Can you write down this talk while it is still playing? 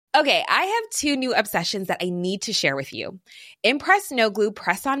Okay, I have two new obsessions that I need to share with you. Impress No Glue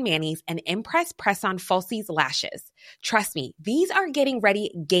Press-On Manis and Impress Press-On Falsies Lashes. Trust me, these are getting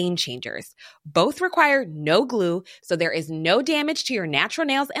ready game changers. Both require no glue, so there is no damage to your natural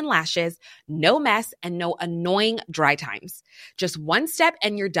nails and lashes, no mess, and no annoying dry times. Just one step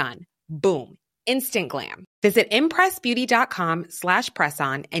and you're done. Boom. Instant glam. Visit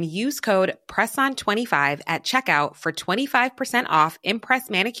impressbeauty.com/presson and use code PRESSON25 at checkout for 25% off Impress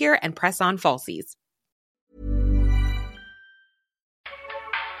Manicure and Press-On Falsies.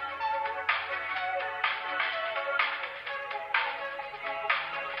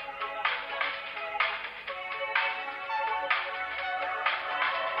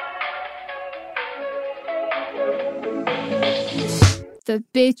 The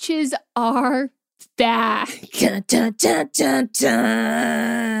bitches are back. Dun, dun, dun, dun,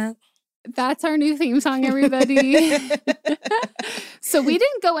 dun. That's our new theme song, everybody. So we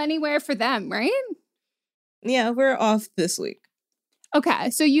didn't go anywhere for them, right? Yeah, we're off this week. Okay,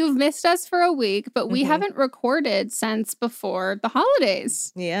 so you've missed us for a week, but we haven't recorded since before the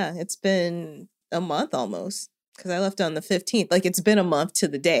holidays. Yeah, it's been a month almost because I left on the 15th. Like, it's been a month to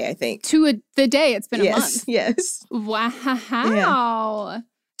the day, I think. The day it's been a month. Yes. Wow. Yeah.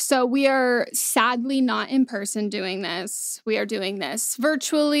 So we are sadly not in person doing this. We are doing this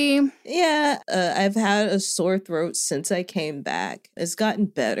virtually. Yeah, I've had a sore throat since I came back. It's gotten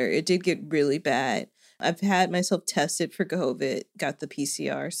better. It did get really bad. I've had myself tested for COVID, got the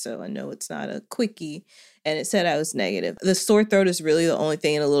PCR, so I know it's not a quickie, and it said I was negative. The sore throat is really the only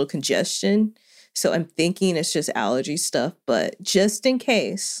thing, and a little congestion, so I'm thinking it's just allergy stuff, but just in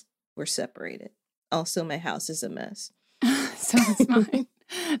case, we're separated. Also, my house is a mess. So is mine.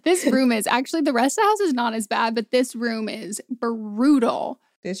 This room is actually, the rest of the house is not as bad, but this room is brutal.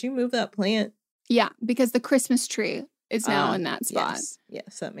 Did you move that plant? Yeah, because the Christmas tree is now in that spot.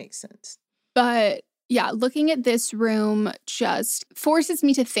 Yes, that makes sense. But yeah, looking at this room just forces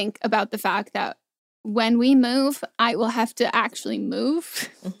me to think about the fact that when we move, I will have to actually move.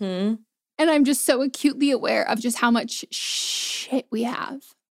 Mm-hmm. And I'm just so acutely aware of just how much shit we have.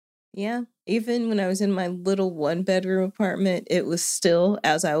 Yeah. Even when I was in my little 1-bedroom apartment, it was still,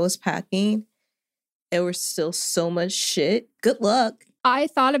 as I was packing, there was still so much shit. Good luck. I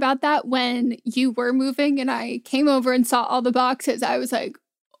thought about that when you were moving and I came over and saw all the boxes. I was like,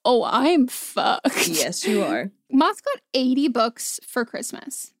 oh, I'm fucked. Yes, you are. Moss got 80 books for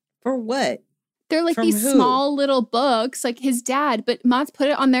Christmas. For what? They're like From these who? small little books, like his dad, but Mott's put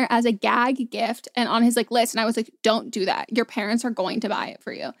it on there as a gag gift and on his like list. And I was like, don't do that. Your parents are going to buy it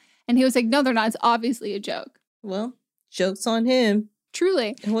for you. And he was like, no, they're not. It's obviously a joke. Well, joke's on him.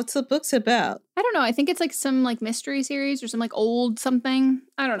 Truly. And what's the books about? I don't know. I think it's like some like mystery series or some like old something.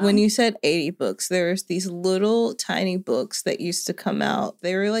 I don't know. When you said 80 books, there's these little tiny books that used to come out.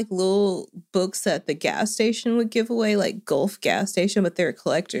 They were like little books that the gas station would give away, like Gulf gas station, but they're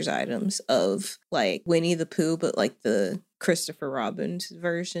collector's items of like Winnie the Pooh, but like the Christopher Robin's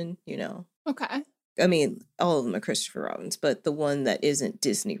version, you know. Okay. I mean, all of them are Christopher Robins, but the one that isn't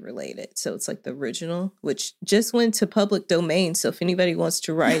Disney related. So it's like the original, which just went to public domain. So if anybody wants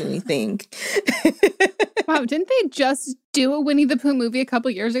to write anything. Wow, didn't they just do a Winnie the Pooh movie a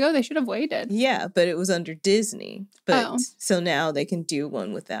couple years ago? They should have waited. Yeah, but it was under Disney. But so now they can do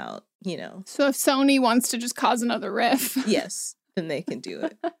one without, you know. So if Sony wants to just cause another riff. Yes, then they can do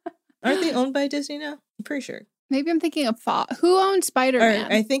it. Aren't they owned by Disney now? I'm pretty sure. Maybe I'm thinking of Fox. Who owns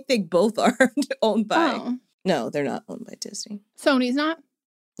Spider-Man? I think they both are owned by. Oh. No, they're not owned by Disney. Sony's not?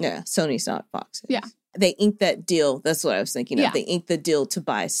 Yeah, Sony's not, Fox is. Yeah. They inked that deal. That's what I was thinking Yeah. of. They inked the deal to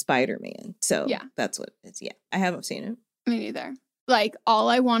buy Spider-Man. So Yeah. that's what it is. Yeah, I haven't seen it. Me neither. Like, all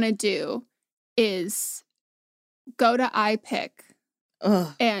I want to do is go to iPick.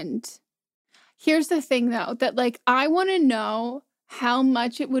 Ugh. And here's the thing, though, that, like, I want to know how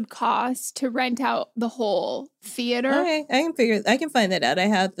much it would cost to rent out the whole theater. Okay, I can find that out. I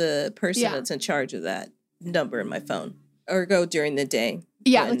have the person Yeah. that's in charge of that number in my phone. Or go during the day.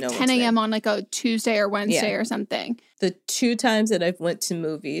 Yeah, when like no 10 one's there. a.m. on like a Tuesday or Wednesday Yeah. or something. The 2 times that I've went to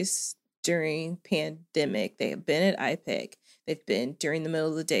movies during pandemic, they have been at iPick. They've been during the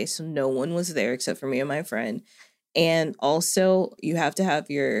middle of the day, so no one was there except for me and my friend. And also, you have to have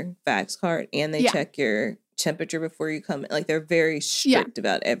your Vax card, and they Yeah. check your temperature before you come in. Like, they're very strict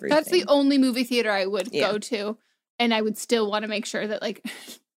about everything. That's the only movie theater I would Yeah. go to. And I would still want to make sure that, like,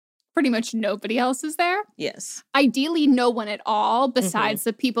 pretty much nobody else is there. Yes, Ideally, no one at all besides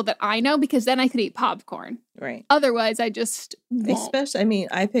the people that I know, because then I could eat popcorn. right. Otherwise, I just won't. Especially, I mean,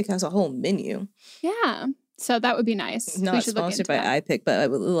 iPick has a whole menu. Yeah. So that would be nice. We Not should look sponsored into by that. iPick, but I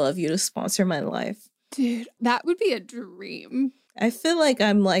would love you to sponsor my life. Dude, that would be a dream. I feel like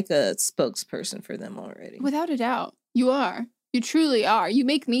I'm like a spokesperson for them already. Without a doubt. You are. You truly are. You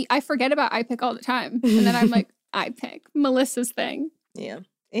make me, I forget about iPick all the time. And then I'm like, iPick, Melissa's thing. Yeah.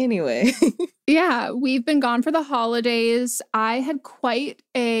 Anyway. Yeah, we've been gone for the holidays. I had quite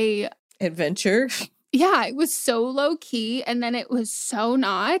a adventure. Yeah, it was so low key and then it was so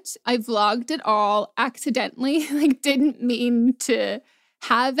not. I vlogged it all accidentally, like didn't mean to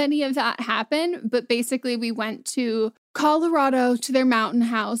have any of that happen. But basically we went to Colorado to their mountain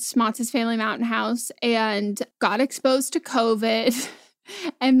house, Motz's family mountain house, and got exposed to COVID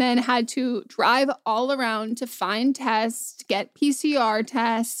and then had to drive all around to find tests, get PCR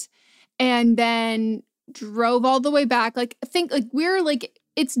tests, and then drove all the way back. Like, I think like we're like,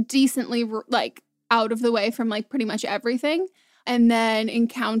 it's decently like out of the way from like pretty much everything, and then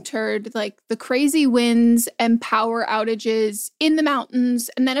encountered like the crazy winds and power outages in the mountains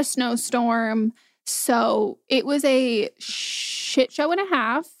and then a snowstorm. So it was a shit show and a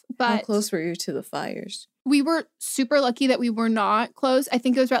half. But how close were you to the fires? We were super lucky that we were not close. I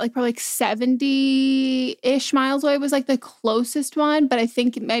think it was about like probably like 70-ish miles away was like the closest one, but I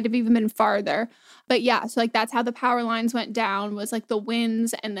think it might have even been farther. But yeah, so like that's how the power lines went down, was like the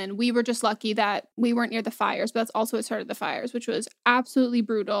winds. And then we were just lucky that we weren't near the fires, but that's also what started the fires, which was absolutely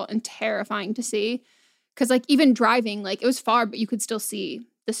brutal and terrifying to see. Because like even driving, like it was far, but you could still see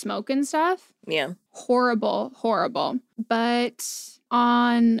the smoke and stuff. Yeah. Horrible, horrible. But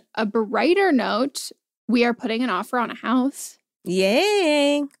on a brighter note, we are putting an offer on a house.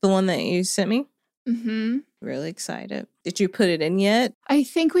 Yay! The one that you sent me? Mm-hmm. Really excited. Did you put it in yet? I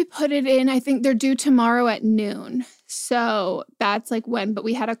think we put it in. I think they're due tomorrow at noon. So that's like when, but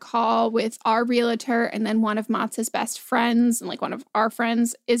we had a call with our realtor and then one of Motz's best friends, and like one of our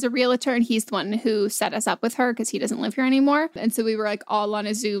friends is a realtor and he's the one who set us up with her because he doesn't live here anymore. And so we were like all on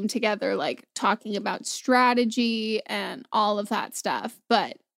a Zoom together, like talking about strategy and all of that stuff.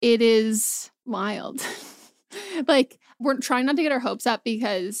 But it is wild. Like, we're trying not to get our hopes up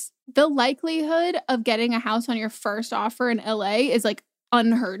because the likelihood of getting a house on your first offer in LA is like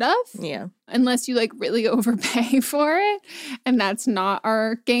unheard of. Yeah. Unless you like really overpay for it. And that's not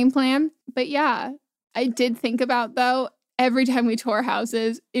our game plan. But yeah, I did think about, though, every time we tour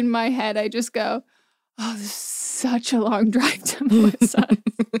houses, in my head, I just go, oh, this is such a long drive to Melissa.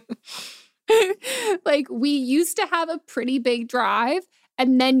 Like, we used to have a pretty big drive.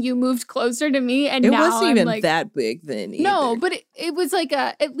 And then you moved closer to me, and it now wasn't even like, that big then either. No, but it was like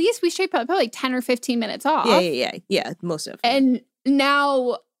at least we shaved probably like 10 or 15 minutes off. Yeah, most definitely. And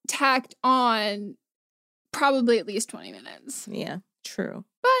now tacked on probably at least 20 minutes. Yeah, true.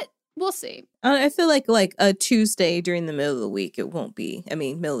 But we'll see. I feel like a Tuesday during the middle of the week, it won't be. I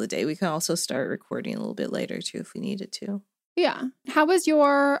mean, middle of the day. We can also start recording a little bit later too if we needed to. Yeah. How was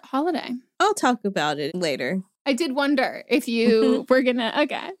your holiday? I'll talk about it later. I did wonder if you were gonna,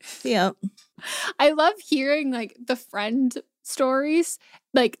 okay. Yeah. I love hearing like the friend stories,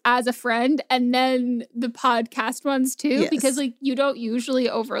 like as a friend, and then the podcast ones too, because like you don't usually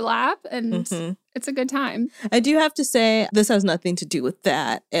overlap, and it's a good time. I do have to say, this has nothing to do with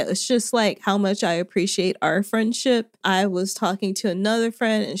that. It's just like how much I appreciate our friendship. I was talking to another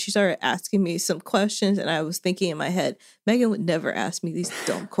friend and she started asking me some questions, and I was thinking in my head, Megan would never ask me these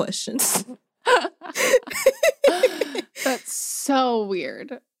dumb questions. That's so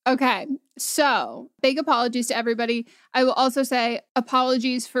weird. Okay, so big apologies to everybody. I will also say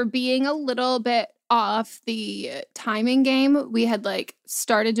apologies for being a little bit off the timing game. We had like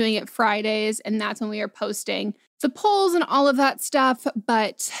started doing it Fridays, and that's when we were posting the polls and all of that stuff.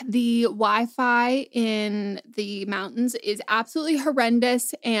 But the Wi-Fi in the mountains is absolutely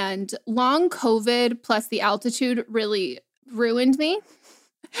horrendous, and long COVID plus the altitude really ruined me.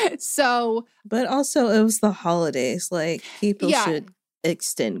 So, but also it was the holidays. Like, people should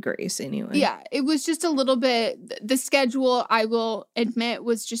extend grace anyway. Yeah, it was just a little bit, the schedule, I will admit,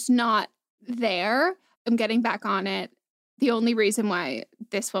 was just not there. I'm getting back on it. The only reason why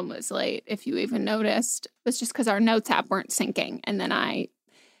this one was late, if you even noticed, was just because our notes app weren't syncing. And then I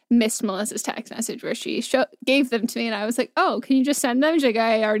missed Melissa's text message where she gave them to me, and I was like, oh, can you just send them? She's like,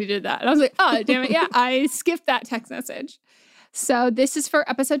 I already did that. And I was like, oh, damn it. Yeah, I skipped that text message. So this is for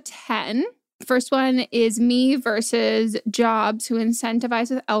episode 10. First one is me versus jobs who incentivize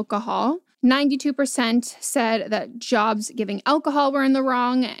with alcohol. 92% said that jobs giving alcohol were in the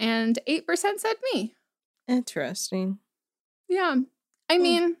wrong, and 8% said me. Interesting. Yeah. I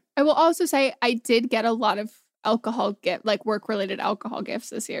mean, I will also say I did get a lot of alcohol like work-related alcohol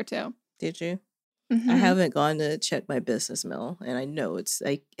gifts this year too. Did you? I haven't gone to check my business mail, and I know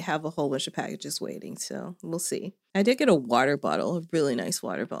I have a whole bunch of packages waiting, so we'll see. I did get a water bottle, a really nice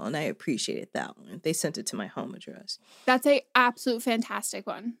water bottle, and I appreciated that one. They sent it to my home address. That's a absolute fantastic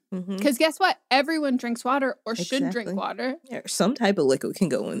one. Because guess what? Everyone drinks water or should drink water. Yeah, some type of liquid can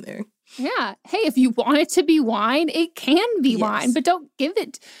go in there. Yeah. Hey, if you want it to be wine, it can be wine, but don't give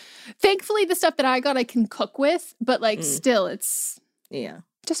it. Thankfully, the stuff that I got, I can cook with, but like still, it's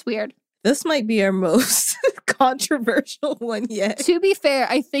just weird. This might be our most controversial one yet. To be fair,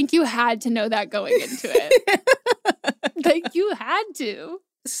 I think you had to know that going into it. Like, you had to.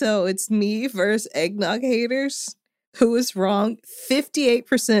 So it's me versus eggnog haters. Who was wrong?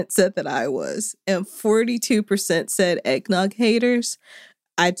 58% said that I was, and 42% said eggnog haters.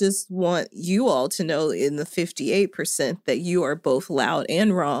 I just want you all to know in the 58% that you are both loud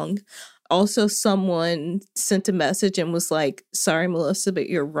and wrong. Also, someone sent a message and was like, sorry, Melissa, but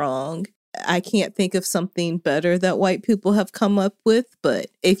you're wrong. I can't think of something better that white people have come up with. But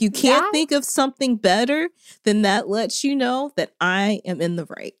if you can't think of something better, then that lets you know that I am in the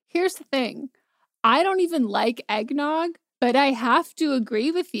right. Here's the thing. I don't even like eggnog, but I have to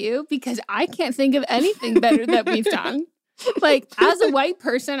agree with you because I can't think of anything better that we've done. Like, as a white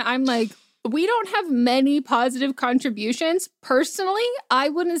person, I'm like, we don't have many positive contributions. Personally, I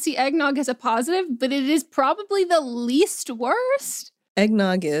wouldn't see eggnog as a positive, but it is probably the least worst.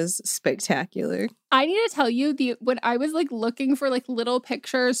 Eggnog is spectacular. I need to tell you, when I was like looking for like little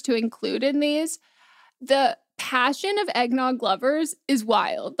pictures to include in these, the passion of eggnog lovers is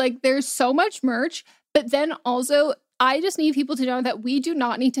wild. Like, there's so much merch, but then also I just need people to know that we do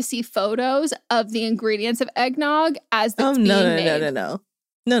not need to see photos of the ingredients of eggnog as it's being made.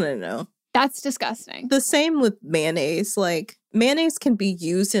 No. That's disgusting. The same with mayonnaise. Like, mayonnaise can be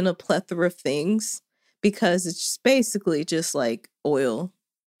used in a plethora of things because it's just basically just like oil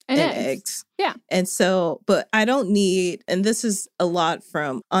and eggs. Yeah. And so, but I don't need, and this is a lot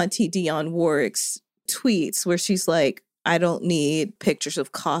from Auntie Dionne Warwick's tweets where she's like, I don't need pictures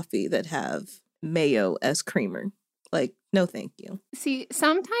of coffee that have mayo as creamer. Like, no, thank you. See,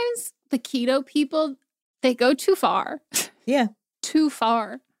 sometimes the keto people, they go too far. Yeah. Too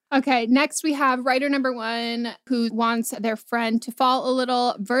far. Okay, next we have writer number 1 who wants their friend to fall a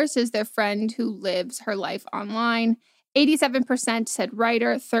little versus their friend who lives her life online. 87% said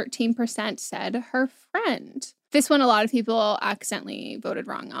writer, 13% said her friend. This one, a lot of people accidentally voted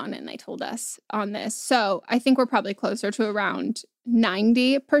wrong on, and they told us on this. So I think we're probably closer to around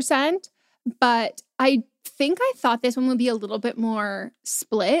 90%. But I think I thought this one would be a little bit more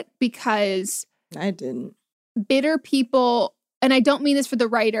split because I didn't. Bitter people, and I don't mean this for the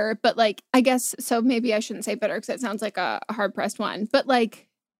writer, but like, I guess, so maybe I shouldn't say bitter because it sounds like a hard-pressed one. But like,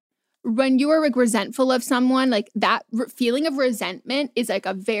 when you are like resentful of someone, like that feeling of resentment is like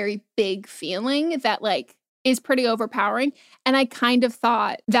a very big feeling that like is pretty overpowering. And I kind of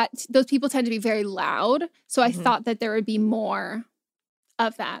thought that those people tend to be very loud. So I thought that there would be more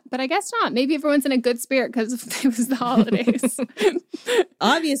of that. But I guess not. Maybe everyone's in a good spirit because it was the holidays.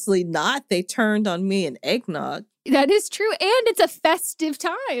 Obviously not. They turned on me and eggnog. That is true. And it's a festive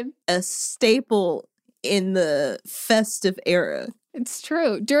time. A staple in the festive era. It's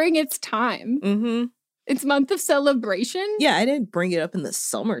true. During its time. Mm-hmm. It's month of celebration. Yeah, I didn't bring it up in the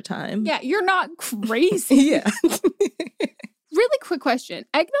summertime. Yeah, you're not crazy. Yeah. Really quick question.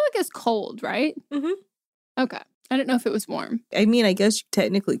 Eggnog is cold, right? Mm-hmm. Okay. I didn't know if it was warm. I mean, I guess you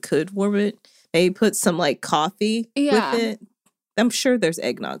technically could warm it. Maybe put some like coffee with it. I'm sure there's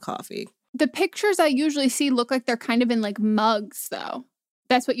eggnog coffee. The pictures I usually see look like they're kind of in like mugs, though.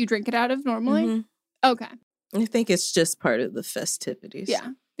 That's what you drink it out of normally? Mm-hmm. Okay. I think it's just part of the festivities.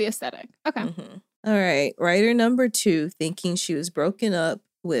 Yeah, the aesthetic. Okay. Mm-hmm. All right. Writer number 2, thinking she was broken up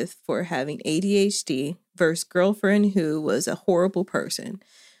with for having ADHD versus girlfriend who was a horrible person.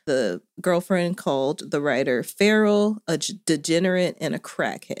 The girlfriend called the writer feral, a degenerate, and a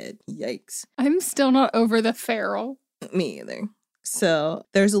crackhead. Yikes. I'm still not over the feral. Me either. So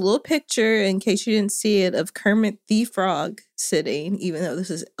there's a little picture, in case you didn't see it, of Kermit the Frog sitting, even though this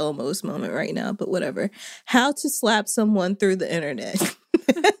is Elmo's moment right now, but whatever. How to slap someone through the internet.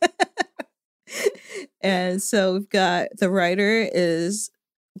 And so we've got the writer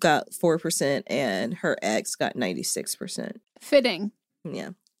got 4% and her ex got 96%. Fitting.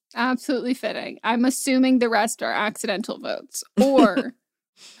 Yeah. Absolutely fitting. I'm assuming the rest are accidental votes or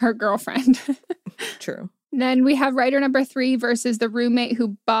her girlfriend. True. Then we have writer number 3 versus the roommate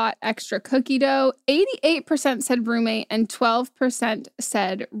who bought extra cookie dough. 88% said roommate and 12%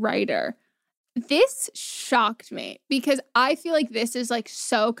 said writer. This shocked me because I feel like this is like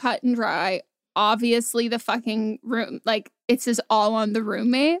so cut and dry. Obviously the fucking room, like it's just all on the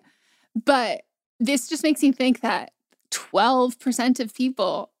roommate. But this just makes me think that 12% of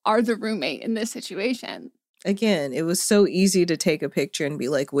people are the roommate in this situation. Again, it was so easy to take a picture and be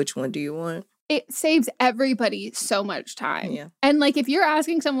like, which one do you want? It saves everybody so much time. Yeah. And like if you're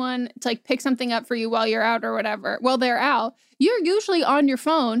asking someone to like pick something up for you while you're out or whatever, while they're out, you're usually on your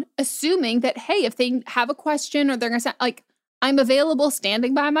phone assuming that, hey, if they have a question or they're going to say, like, I'm available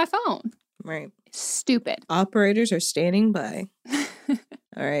standing by my phone. Right. Stupid. Operators are standing by. All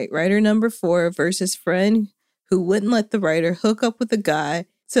right. Writer number 4 versus friend who wouldn't let the writer hook up with a guy.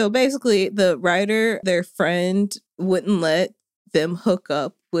 So basically, the writer, their friend, wouldn't let them hook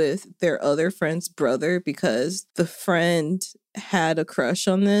up with their other friend's brother because the friend had a crush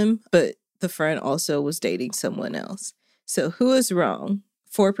on them, but the friend also was dating someone else. So who is wrong?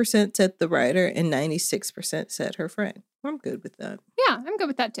 4% said the writer and 96% said her friend. I'm good with that. Yeah, I'm good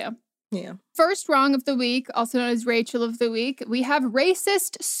with that too. Yeah. First wrong of the week, also known as Rachel of the week, we have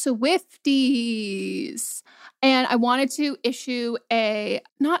racist Swifties. And I wanted to issue a,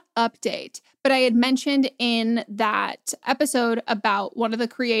 not update, but I had mentioned in that episode about one of the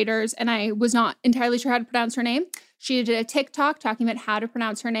creators, and I was not entirely sure how to pronounce her name. She did a TikTok talking about how to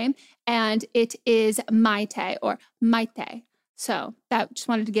pronounce her name, and it is Maite or Maite. So that just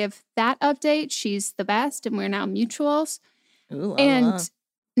wanted to give that update. She's the best, and we're now mutuals. Ooh, And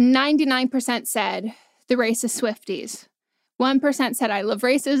 99% said the racist Swifties. 1% said I love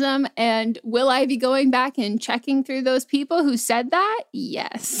racism. And will I be going back and checking through those people who said that?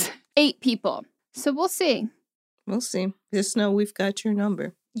 Yes. 8 people. So we'll see. We'll see. Just know we've got your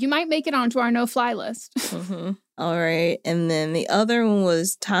number. You might make it onto our no-fly list. Mm-hmm. All right. And then the other one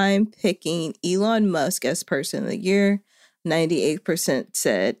was time picking Elon Musk as person of the year. 98%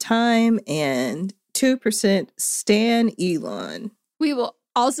 said time and 2% stan Elon. We will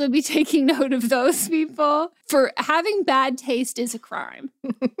also be taking note of those people. For having bad taste is a crime.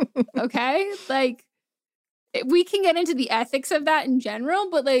 Okay? Like, we can get into the ethics of that in general,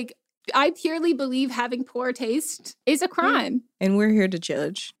 but like, I purely believe having poor taste is a crime. And we're here to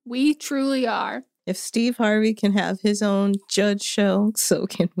judge. We truly are. If Steve Harvey can have his own judge show, so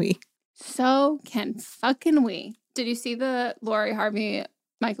can we. So can fucking we. Did you see the Lori Harvey,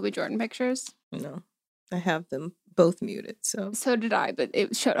 Michael B. Jordan pictures? No, I have them both muted, so. So did I, but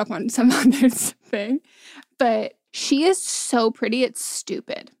it showed up on some other thing. But she is so pretty, it's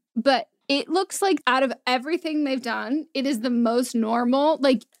stupid. But it looks like out of everything they've done, it is the most normal.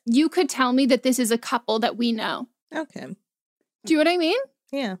 Like, you could tell me that this is a couple that we know. Okay. Do you know what I mean?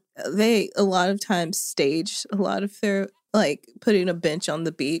 Yeah. They, a lot of times, stage a lot of their, like, putting a bench on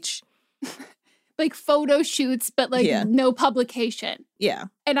the beach. Like photo shoots, but like no publication. Yeah.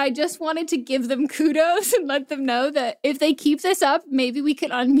 And I just wanted to give them kudos and let them know that if they keep this up, maybe we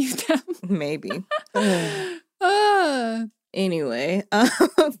can unmute them. Maybe. Anyway,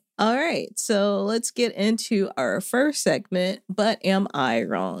 all right. So let's get into our first segment, But Am I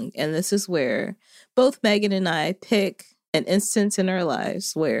Wrong? And this is where both Megan and I pick an instance in our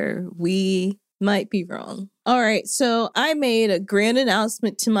lives where we might be wrong. All right, so I made a grand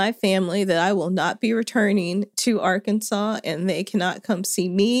announcement to my family that I will not be returning to Arkansas and they cannot come see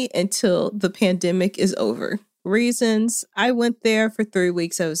me until the pandemic is over. Reasons: I went there for 3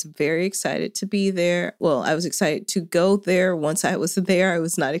 weeks. I was very excited to be there. Well, I was excited to go there. Once I was there, I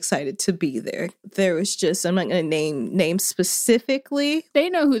was not excited to be there. There was just, I'm not going to name names specifically.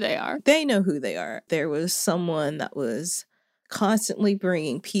 They know who they are. They know who they are. There was someone that was constantly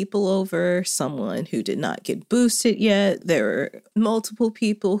bringing people over, someone who did not get boosted yet. There were multiple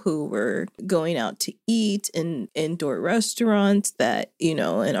people who were going out to eat in indoor restaurants that, you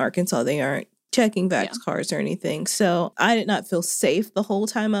know, in Arkansas, they aren't checking vax cards or anything. So I did not feel safe the whole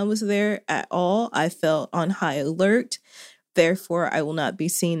time I was there at all. I felt on high alert. Therefore, I will not be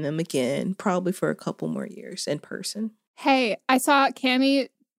seeing them again, probably for a couple more years in person. Hey, I saw Cammie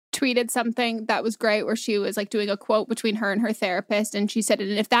tweeted something that was great where she was like doing a quote between her and her therapist. And she said,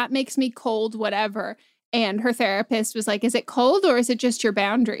 and if that makes me cold, whatever. And her therapist was like, is it cold or is it just your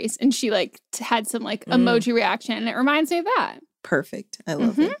boundaries? And she like had some like emoji reaction. And it reminds me of that. Perfect. I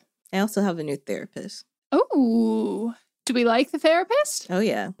love it. I also have a new therapist. Oh, do we like the therapist? Oh,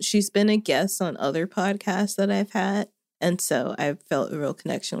 yeah. She's been a guest on other podcasts that I've had. And so I felt a real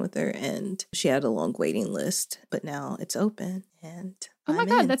connection with her, and she had a long waiting list, but now it's open. And oh my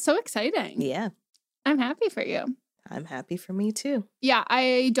God, that's so exciting. Yeah. I'm happy for you. I'm happy for me too. Yeah,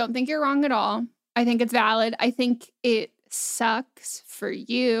 I don't think you're wrong at all. I think it's valid. I think it sucks for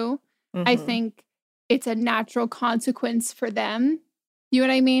you. I think it's a natural consequence for them. You know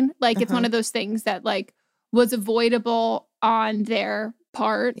what I mean? Like it's one of those things that like was avoidable on their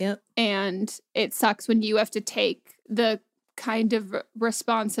part. Yep. And it sucks when you have to take the kind of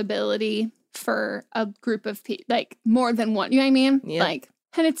responsibility for a group of people, like more than one. You know what I mean? Yeah. Like,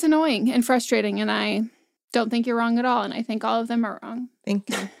 and it's annoying and frustrating. And I don't think you're wrong at all. And I think all of them are wrong. Thank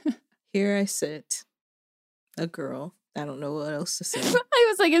you. Here I sit, a girl. I don't know what else to say. I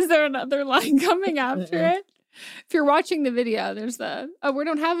was like, is there another line coming after it? If you're watching the video, there's we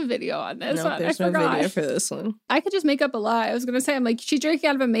don't have a video on this No, one. there's I no forgot. video for this one. I could just make up a lie. I was going to say, I'm like, she's drinking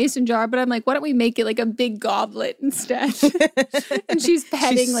out of a mason jar, but I'm like, why don't we make it like a big goblet instead? And she's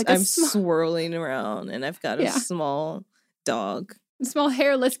petting I'm swirling around, and I've got a small dog. A small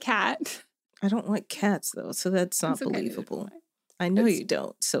hairless cat. I don't like cats, though, so that's not believable. I know you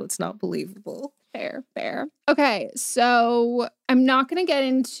don't, so it's not believable. Fair. Okay, so I'm not going to get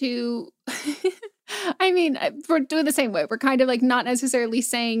into... I mean, we're doing the same way. We're kind of like not necessarily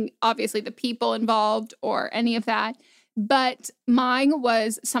saying, obviously, the people involved or any of that. But mine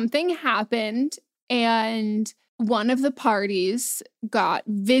was something happened and one of the parties got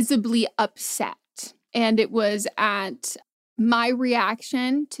visibly upset. And it was at my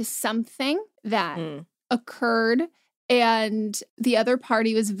reaction to something that occurred. And the other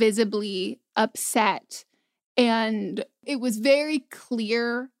party was visibly upset. And it was very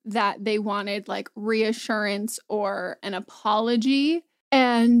clear that they wanted like reassurance or an apology.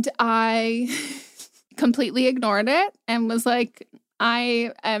 And I completely ignored it and was like,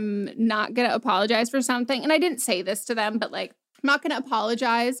 I am not going to apologize for something. And I didn't say this to them, but like, I'm not going to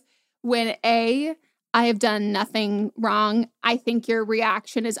apologize when I have done nothing wrong. I think your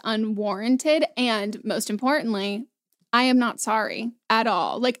reaction is unwarranted. And most importantly, I am not sorry at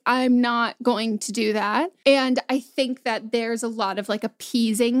all. Like, I'm not going to do that. And I think that there's a lot of like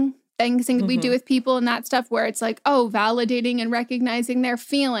appeasing things that we do with people and that stuff where it's like, oh, validating and recognizing their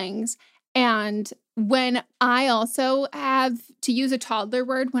feelings. And when I also have, to use a toddler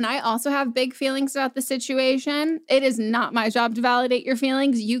word, when I also have big feelings about the situation, it is not my job to validate your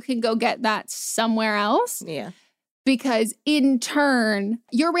feelings. You can go get that somewhere else. Yeah. Because in turn,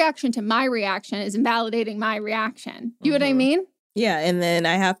 your reaction to my reaction is invalidating my reaction. You know what I mean? Yeah, and then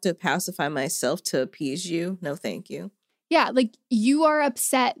I have to pacify myself to appease you. No, thank you. Yeah, like you are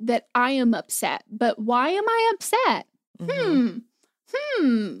upset that I am upset. But why am I upset?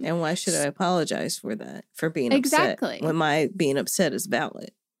 And why should I apologize for that? For being exactly. upset when my being upset is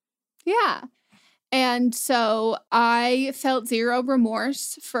valid. Yeah. And so I felt zero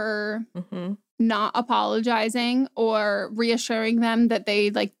remorse for not apologizing or reassuring them that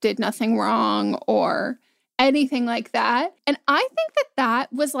they like did nothing wrong or anything like that. And I think that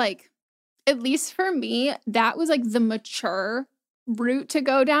that was like, at least for me, that was like the mature route to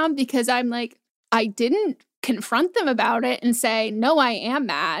go down, because I'm like, I didn't confront them about it and say, no, I am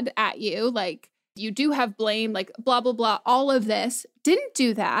mad at you. Like, you do have blame, like blah, blah, blah, all of this. Didn't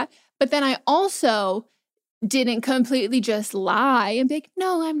do that. But then I also didn't completely just lie and be like,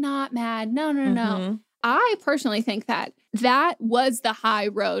 no, I'm not mad. No. I personally think that that was the high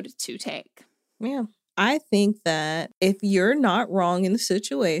road to take. Yeah. I think that if you're not wrong in the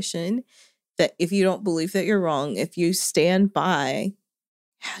situation, that if you don't believe that you're wrong, if you stand by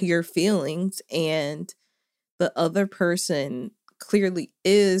your feelings and the other person clearly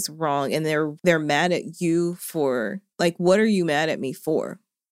is wrong and they're mad at you for, like, what are you mad at me for?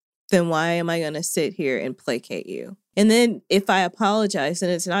 Then why am I going to sit here and placate you? And then if I apologize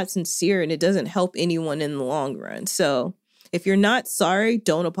and it's not sincere and it doesn't help anyone in the long run. So if you're not sorry,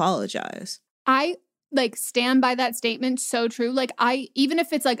 don't apologize. I like stand by that statement. So true. Like even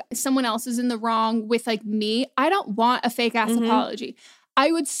if it's like someone else is in the wrong with like me, I don't want a fake ass apology.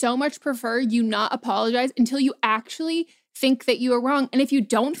 I would so much prefer you not apologize until you actually think that you are wrong. And if you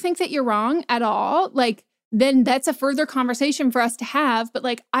don't think that you're wrong at all, like, then that's a further conversation for us to have. But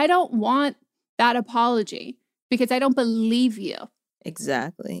like, I don't want that apology because I don't believe you.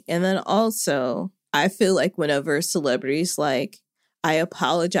 Exactly. And then also, I feel like whenever celebrities like, I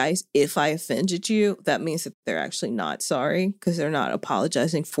apologize if I offended you, that means that they're actually not sorry because they're not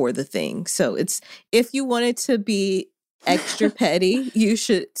apologizing for the thing. So it's, if you wanted to be extra petty, you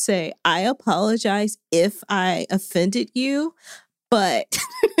should say, I apologize if I offended you, but...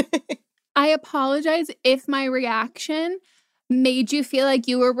 I apologize if my reaction made you feel like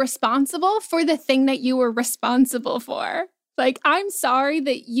you were responsible for the thing that you were responsible for. Like, I'm sorry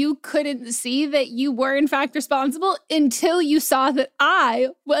that you couldn't see that you were in fact responsible until you saw that I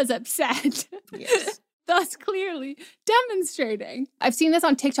was upset. Yes. Thus clearly demonstrating. I've seen this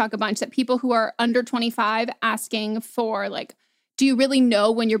on TikTok a bunch, that people who are under 25 asking for like, do you really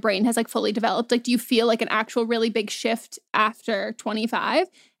know when your brain has like fully developed? Like, do you feel like an actual really big shift after 25?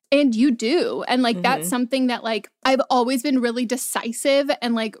 And you do. And like, that's something that like, I've always been really decisive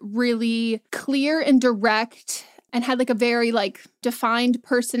and like really clear and direct and had like a very like defined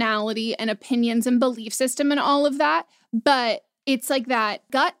personality and opinions and belief system and all of that. But it's like that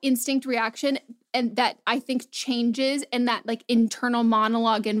gut instinct reaction and that I think changes and that like internal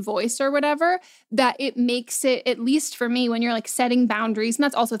monologue and voice or whatever, that it makes it, at least for me, when you're like setting boundaries, and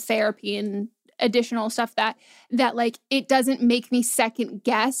that's also therapy and additional stuff, that like it doesn't make me second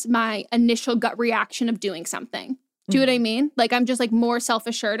guess my initial gut reaction of doing something. Do you know what I mean? Like I'm just like more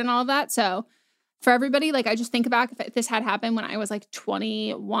self-assured and all of that. So for everybody, like I just think back, if this had happened when I was like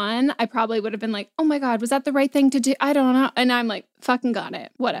 21, I probably would have been like, oh my God, was that the right thing to do? I don't know. And I'm like, fucking got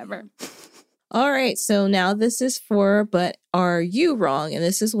it. Whatever. All right. So now this is for, but are you wrong? And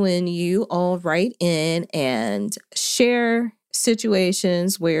this is when you all write in and share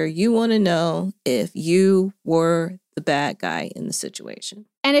situations where you want to know if you were the bad guy in the situation.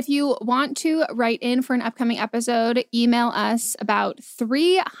 And if you want to write in for an upcoming episode, email us about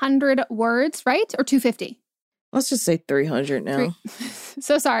 300 words, right? Or 250? Let's just say 300 now.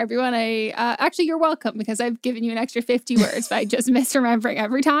 So sorry, everyone. Actually, you're welcome because I've given you an extra 50 words by just misremembering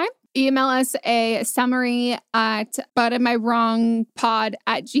every time. Email us a summary at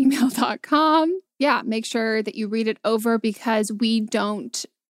butamwrongpod@gmail.com. Yeah, make sure that you read it over because we don't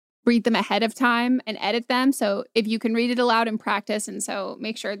read them ahead of time and edit them. So if you can read it aloud and practice, and so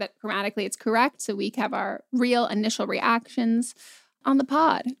make sure that grammatically it's correct so we have our real initial reactions on the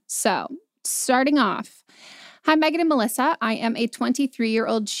pod. So starting off. Hi, Megan and Melissa. I am a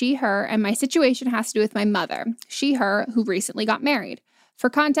 23-year-old she/her, and my situation has to do with my mother, she/her, who recently got married. For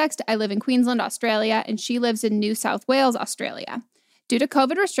context, I live in Queensland, Australia, and she lives in New South Wales, Australia. Due to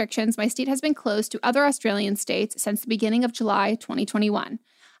COVID restrictions, my state has been closed to other Australian states since the beginning of July 2021.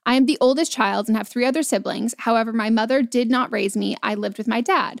 I am the oldest child and have 3 other siblings. However, my mother did not raise me. I lived with my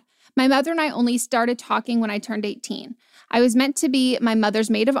dad. My mother and I only started talking when I turned 18. I was meant to be my mother's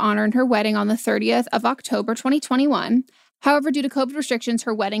maid of honor in her wedding on the 30th of October 2021. However, due to COVID restrictions,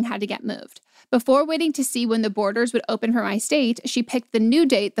 her wedding had to get moved. Before waiting to see when the borders would open for my state, she picked the new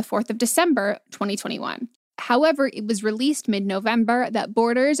date, the 4th of December 2021. However, it was released mid-November that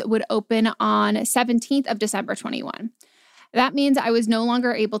borders would open on 17th of December 21. That means I was no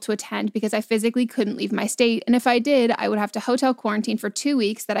longer able to attend because I physically couldn't leave my state, and if I did, I would have to hotel quarantine for 2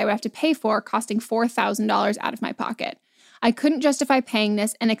 weeks that I would have to pay for, costing $4,000 out of my pocket. I couldn't justify paying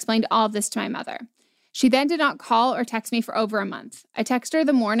this and explained all of this to my mother. She then did not call or text me for over a month. I texted her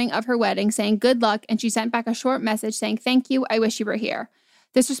the morning of her wedding saying good luck, and she sent back a short message saying, thank you, I wish you were here.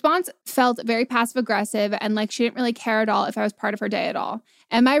 This response felt very passive-aggressive and like she didn't really care at all if I was part of her day at all.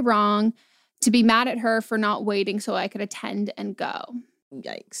 Am I wrong to be mad at her for not waiting so I could attend and go?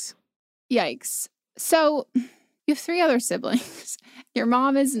 Yikes. Yikes. So you have 3 other siblings. Your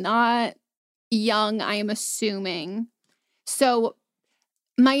mom is not young, I am assuming. So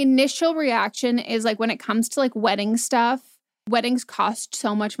my initial reaction is like when it comes to like wedding stuff, weddings cost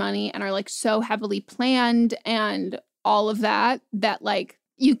so much money and are like so heavily planned and all of that, that like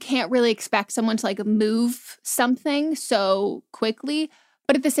you can't really expect someone to like move something so quickly.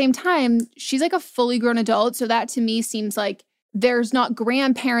 But at the same time, she's like a fully grown adult. So that to me seems like there's not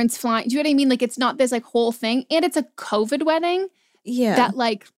grandparents flying. Do you know what I mean? Like it's not this like whole thing. And it's a COVID wedding. Yeah. That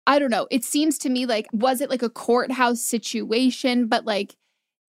like, I don't know. It seems to me like, was it like a courthouse situation? But like,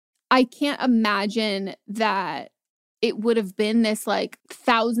 I can't imagine that it would have been this like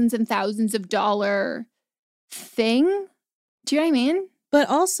thousands and thousands of dollar thing. Do you know what I mean? But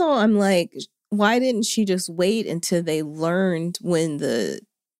also I'm like, why didn't she just wait until they learned when the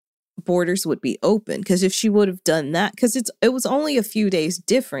borders would be open? Because if she would have done that, because it was only a few days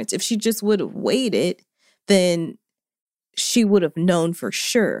difference. If she just would have waited, then she would have known for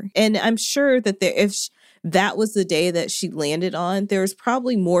sure. And I'm sure that if that was the day that she landed on, there's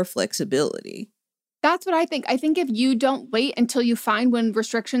probably more flexibility. That's what I think. I think if you don't wait until you find when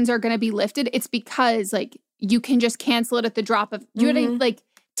restrictions are going to be lifted, it's because like you can just cancel it at the drop of, you know what I mean? Like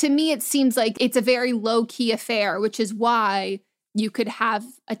to me, it seems like it's a very low key affair, which is why you could have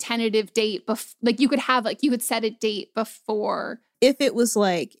a tentative date. You could set a date before. If it was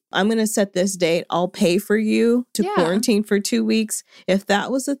like, I'm going to set this date, I'll pay for you to quarantine for 2 weeks. If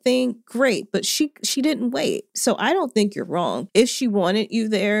that was a thing, great. But she didn't wait. So I don't think you're wrong. If she wanted you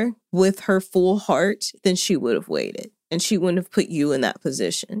there with her full heart, then she would have waited and she wouldn't have put you in that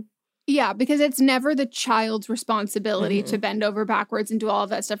position. Yeah, because it's never the child's responsibility to bend over backwards and do all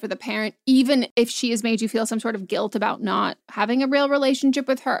of that stuff for the parent, even if she has made you feel some sort of guilt about not having a real relationship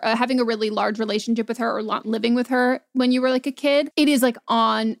with her, having a really large relationship with her or not living with her when you were like a kid. It is like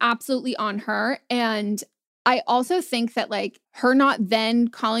absolutely on her. And I also think that like her not then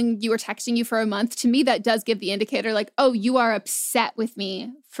calling you or texting you for a month, to me, that does give the indicator like, oh, you are upset with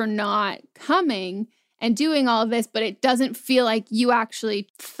me for not coming. and doing all of this, but it doesn't feel like you actually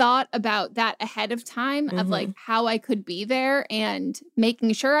thought about that ahead of time of like how I could be there and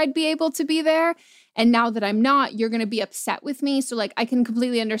making sure I'd be able to be there. And now that I'm not, you're going to be upset with me. So like I can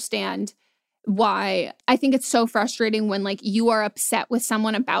completely understand why. I think it's so frustrating when like you are upset with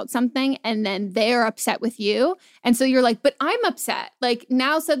someone about something and then they're upset with you. And so you're like, but I'm upset. Like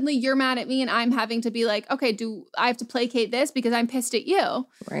now suddenly you're mad at me and I'm having to be like, okay, do I have to placate this because I'm pissed at you?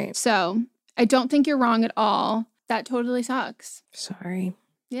 Right. So I don't think you're wrong at all. That totally sucks. Sorry.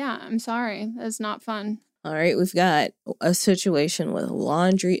 Yeah, I'm sorry. That's not fun. All right, we've got a situation with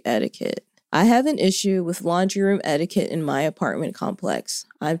laundry etiquette. I have an issue with laundry room etiquette in my apartment complex.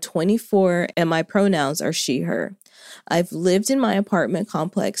 I'm 24 and my pronouns are she, her. I've lived in my apartment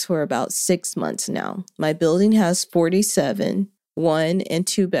complex for about 6 months now. My building has 47 1- and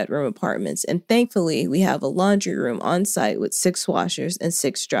 2-bedroom apartments, and thankfully we have a laundry room on site with 6 washers and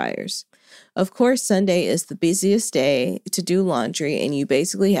 6 dryers. Of course, Sunday is the busiest day to do laundry, and you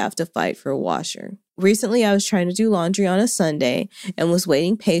basically have to fight for a washer. Recently, I was trying to do laundry on a Sunday and was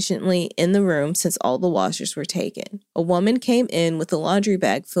waiting patiently in the room since all the washers were taken. A woman came in with a laundry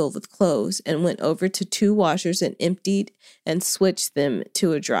bag filled with clothes and went over to 2 washers and emptied and switched them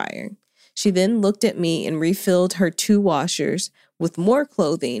to a dryer. She then looked at me and refilled her 2 washers with more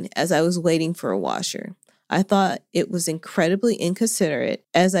clothing as I was waiting for a washer. I thought it was incredibly inconsiderate,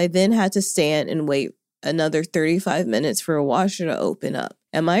 as I then had to stand and wait another 35 minutes for a washer to open up.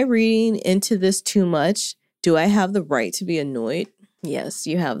 Am I reading into this too much? Do I have the right to be annoyed? Yes,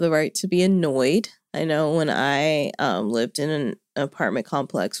 you have the right to be annoyed. I know when I lived in an apartment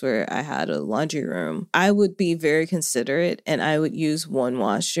complex where I had a laundry room, I would be very considerate and I would use 1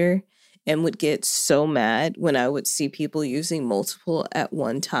 washer and would get so mad when I would see people using multiple at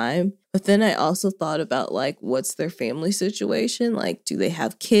one time. But then I also thought about like, what's their family situation? Like, do they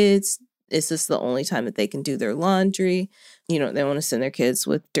have kids? Is this the only time that they can do their laundry? You know, they want to send their kids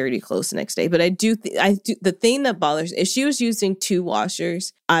with dirty clothes the next day. But I do the thing that bothers, if she was using 2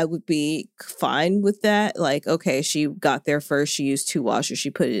 washers, I would be fine with that. Like, okay, she got there first, she used 2 washers, she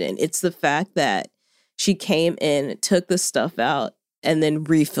put it in. It's the fact that she came in, took the stuff out, and then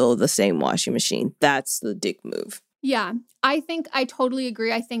refill the same washing machine. That's the dick move. Yeah, I think I totally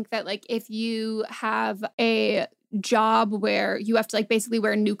agree. I think that like if you have a job where you have to like basically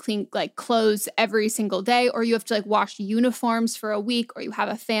wear new clean like clothes every single day, or you have to like wash uniforms for a week, or you have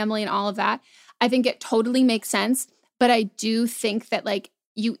a family and all of that, I think it totally makes sense. But I do think that like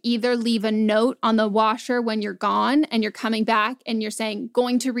you either leave a note on the washer when you're gone and you're coming back and you're saying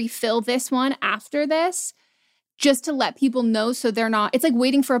going to refill this one after this, just to let people know so they're not, it's like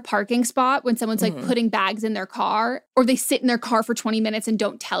waiting for a parking spot when someone's like putting bags in their car, or they sit in their car for 20 minutes and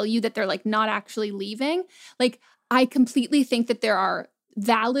don't tell you that they're like not actually leaving. Like, I completely think that there are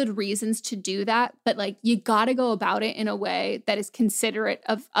valid reasons to do that, but like you got to go about it in a way that is considerate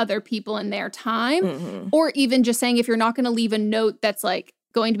of other people and their time, or even just saying if you're not going to leave a note that's like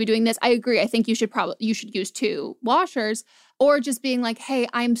going to be doing this, I agree. I think you should use 2 washers, or just being like, hey,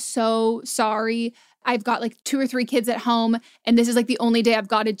 I'm so sorry. I've got like 2 or 3 kids at home and this is like the only day I've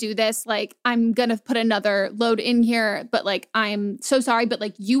got to do this. Like, I'm going to put another load in here, but like, I'm so sorry, but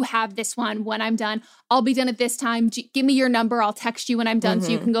like you have this one when I'm done. I'll be done at this time. Give me your number. I'll text you when I'm done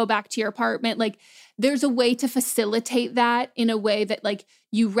so you can go back to your apartment. Like, there's a way to facilitate that in a way that like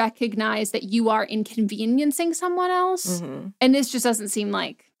you recognize that you are inconveniencing someone else. And this just doesn't seem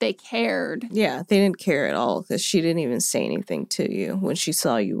like they cared. Yeah, they didn't care at all because she didn't even say anything to you when she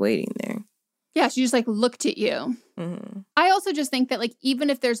saw you waiting there. Yeah, she just like looked at you. I also just think that like even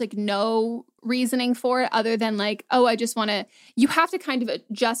if there's like no reasoning for it other than like, oh, I just want to, you have to kind of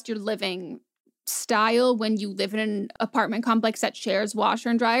adjust your living style when you live in an apartment complex that shares washer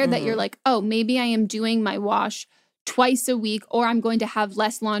and dryer, that you're like, oh, maybe I am doing my wash twice a week, or I'm going to have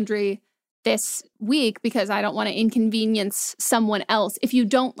less laundry this week because I don't want to inconvenience someone else. If you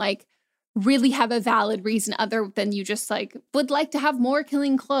don't like really have a valid reason other than you just like would like to have more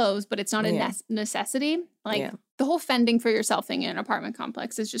clean clothes, but it's not a necessity. Like the whole fending for yourself thing in an apartment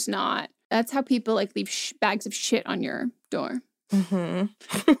complex is just not, that's how people like leave bags of shit on your door. You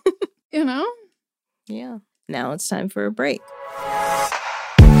know? Yeah. Now it's time for a break.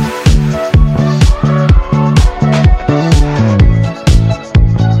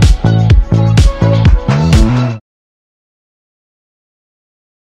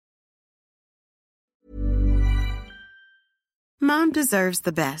 Mom Mom deserves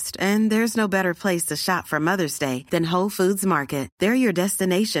the best, and there's no better place to shop for Mother's Day than Whole Foods Market. They're your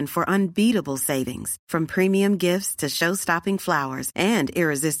destination for unbeatable savings, from premium gifts to show-stopping flowers and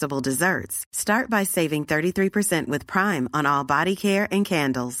irresistible desserts. Start by saving 33% with Prime on all body care and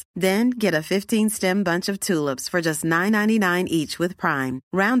candles. Then get a 15-stem bunch of tulips for just $9.99 each with Prime.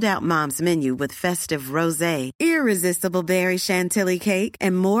 Round out Mom's menu with festive rosé, irresistible berry chantilly cake,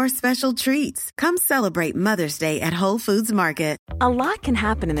 and more special treats. Come celebrate Mother's Day at Whole Foods Market. A lot can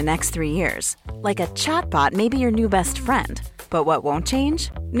happen in the next 3 years. Like a chatbot may be your new best friend. But what won't change?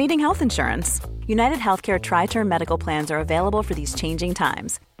 Needing health insurance. United Healthcare Tri-Term Medical Plans are available for these changing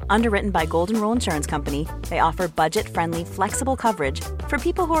times. Underwritten by Golden Rule Insurance Company, they offer budget-friendly, flexible coverage for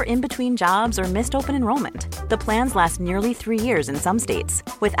people who are in between jobs or missed open enrollment. The plans last nearly 3 years in some states,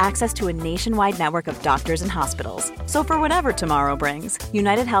 with access to a nationwide network of doctors and hospitals. So for whatever tomorrow brings,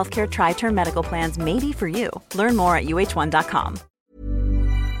 United Healthcare Tri-Term Medical Plans may be for you. Learn more at uh1.com.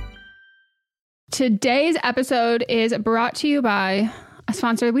 Today's episode is brought to you by a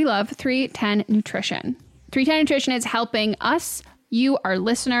sponsor we love, 310 Nutrition. 310 Nutrition is helping us, you, our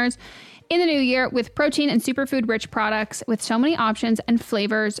listeners, in the new year with protein and superfood-rich products with so many options and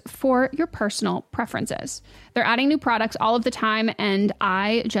flavors for your personal preferences. They're adding new products all of the time, and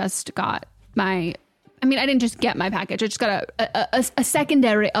I just got I didn't just get my package. I just got a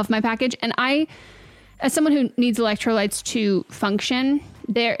secondary of my package, and I, as someone who needs electrolytes to function,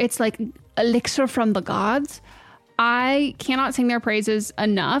 it's like elixir from the gods. I cannot sing their praises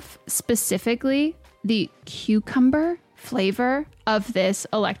enough. Specifically, the cucumber flavor of this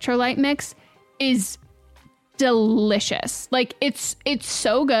electrolyte mix is delicious. Like, it's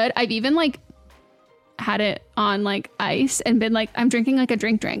so good. I've even had it on ice and been I'm drinking a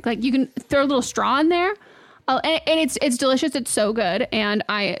drink. Like, you can throw a little straw in there. And it's delicious. It's so good. And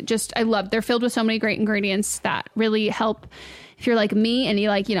I love, they're filled with so many great ingredients that really help if you're like me and you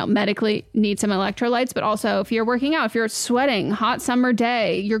medically need some electrolytes, but also if you're working out, if you're sweating, hot summer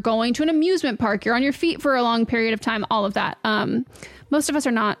day, you're going to an amusement park, you're on your feet for a long period of time, all of that. Most of us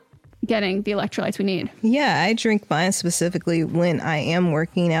are not getting the electrolytes we need. Yeah, I drink mine specifically when I am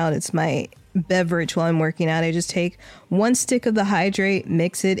working out. It's my beverage while I'm working out. I just take 1 stick of the hydrate,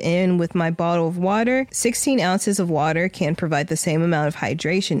 mix it in with my bottle of water. 16 ounces of water can provide the same amount of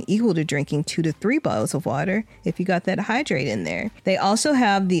hydration equal to drinking 2 to 3 bottles of water if you got that hydrate in there. They also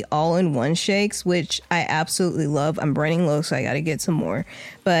have the all-in-one shakes, which I absolutely love. I'm running low, so I got to get some more.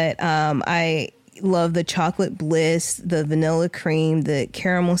 But I love the chocolate bliss, the vanilla cream, the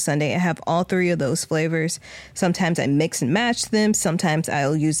caramel sundae. I have all 3 of those flavors. Sometimes I mix and match them. Sometimes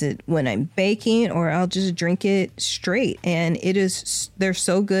I'll use it when I'm baking, or I'll just drink it straight. And they're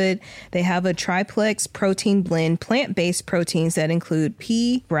so good. They have a triplex protein blend, plant-based proteins that include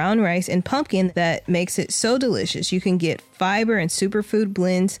pea, brown rice, and pumpkin that makes it so delicious. You can get fiber and superfood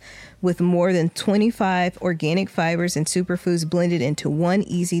blends with more than 25 organic fibers and superfoods blended into one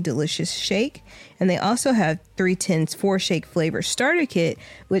easy, delicious shake. And they also have 310's 4-shake flavor starter kit,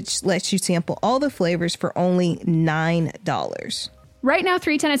 which lets you sample all the flavors for only $9. Right now,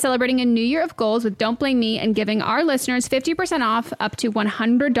 310 is celebrating a new year of goals with Don't Blame Me and giving our listeners 50% off up to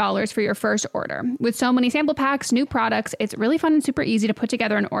 $100 for your first order. With so many sample packs, new products, it's really fun and super easy to put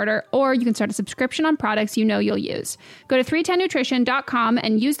together an order, or you can start a subscription on products you know you'll use. Go to 310nutrition.com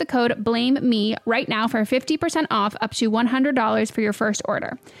and use the code BLAMEME right now for 50% off up to $100 for your first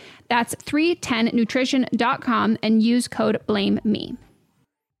order. That's 310nutrition.com and use code BLAMEME.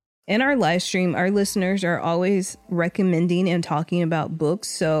 In our live stream, our listeners are always recommending and talking about books.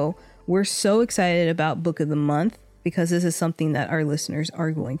 So we're so excited about Book of the Month because this is something that our listeners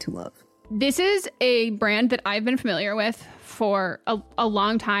are going to love. This is a brand that I've been familiar with for a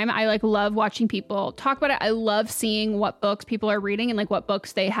long time. I love watching people talk about it. I love seeing what books people are reading and what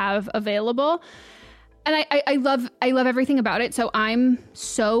books they have available. And I love everything about it. So I'm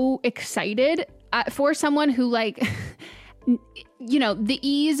so excited for someone who the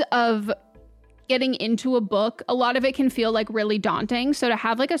ease of getting into a book, a lot of it can feel really daunting. So to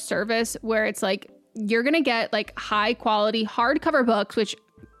have a service where it's you're going to get high quality hardcover books, which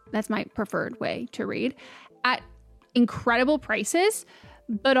that's my preferred way to read, at incredible prices,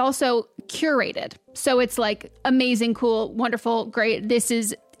 but also curated. So it's amazing, cool, wonderful, great.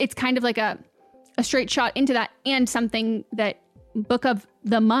 It's kind of a straight shot into that, and something that Book of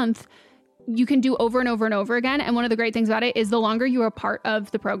the Month you can do over and over and over again. And one of the great things about it is the longer you are part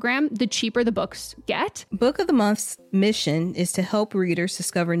of the program, the cheaper the books get. Book of the Month's mission is to help readers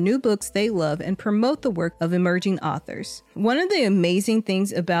discover new books they love and promote the work of emerging authors. One of the amazing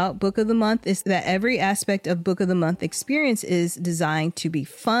things about Book of the Month is that every aspect of Book of the Month experience is designed to be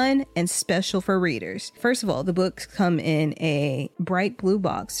fun and special for readers. First of all, the books come in a bright blue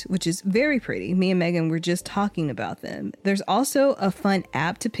box, which is very pretty. Me and Megan were just talking about them. There's also a fun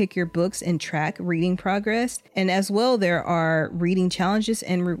app to pick your books and track reading progress. And as well, there are reading challenges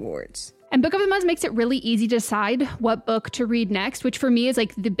and rewards. And Book of the Month makes it really easy to decide what book to read next, which for me is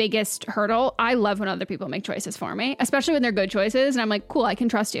like the biggest hurdle. I love when other people make choices for me, especially when they're good choices. And I'm like, cool, I can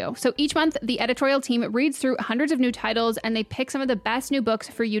trust you. So each month, the editorial team reads through hundreds of new titles and they pick some of the best new books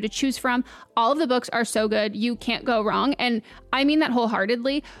for you to choose from. All of the books are so good. You can't go wrong. And I mean that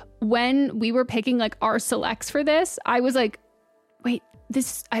wholeheartedly. When we were picking like our selects for this, I was like, wait,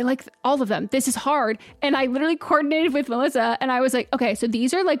 I like all of them. This is hard. And I literally coordinated with Melissa and I was like, okay, so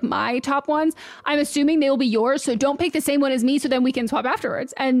these are like my top ones. I'm assuming they will be yours. So don't pick the same one as me so then we can swap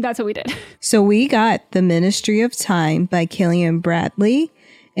afterwards. And that's what we did. So we got The Ministry of Time by Killian Bradley.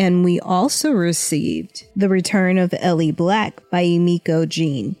 And we also received The Return of Ellie Black by Emiko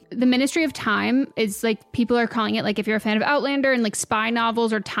Jean. The Ministry of Time is like, people are calling it, like if you're a fan of Outlander and like spy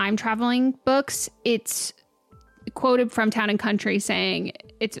novels or time traveling books, it's quoted from Town and Country saying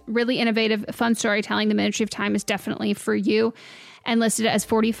it's really innovative, fun storytelling. The Ministry of Time is definitely for you, and listed as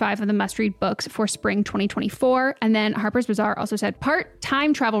 45 of the must-read books for spring 2024. And then Harper's Bazaar also said part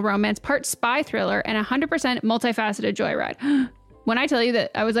time travel romance, part spy thriller, and 100% multifaceted joyride. When I tell you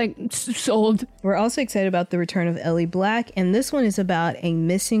that, I was like, sold. We're also excited about The Return of Ellie Black, and this one is about a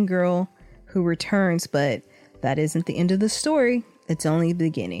missing girl who returns, but that isn't the end of the story. It's only the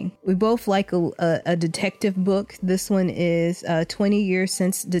beginning. We both like a detective book. This one is 20 years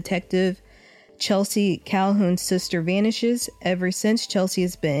since Detective Chelsea Calhoun's sister vanishes. Ever since, Chelsea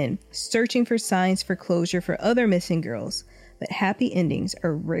has been searching for signs for closure for other missing girls, but happy endings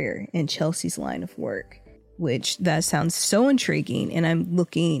are rare in Chelsea's line of work, which that sounds so intriguing, and I'm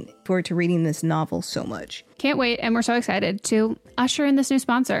looking forward to reading this novel so much. Can't wait, and we're so excited to usher in this new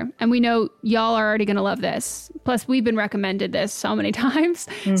sponsor. And we know y'all are already going to love this. Plus, we've been recommended this so many times.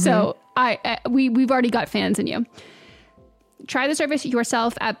 Mm-hmm. So we've already got fans in you. Try the service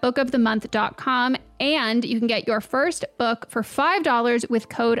yourself at bookofthemonth.com, and you can get your first book for $5 with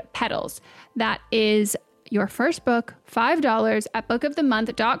code PETALS. That is your first book, $5 at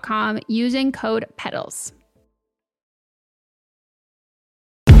bookofthemonth.com using code PETALS.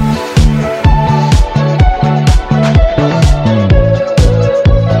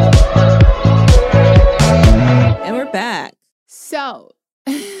 And we're back. So,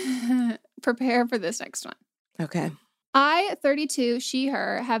 prepare for this next one. Okay. I, 32, she,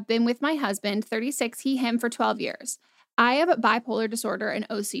 her, have been with my husband, 36, he, him, for 12 years. I have bipolar disorder and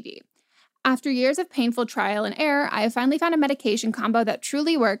OCD. After years of painful trial and error, I have finally found a medication combo that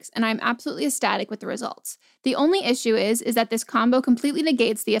truly works, and I'm absolutely ecstatic with the results. The only issue is that this combo completely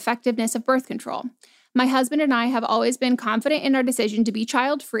negates the effectiveness of birth control. My husband and I have always been confident in our decision to be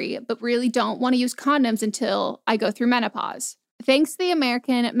child-free, but really don't want to use condoms until I go through menopause. Thanks to the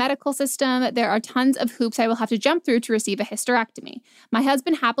American medical system, there are tons of hoops I will have to jump through to receive a hysterectomy. My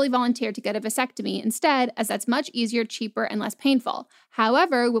husband happily volunteered to get a vasectomy instead, as that's much easier, cheaper, and less painful.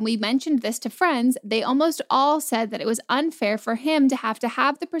 However, when we mentioned this to friends, they almost all said that it was unfair for him to have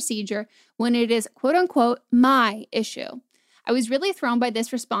the procedure when it is, quote-unquote, my issue. I was really thrown by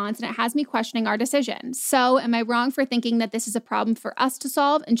this response, and it has me questioning our decision. So, am I wrong for thinking that this is a problem for us to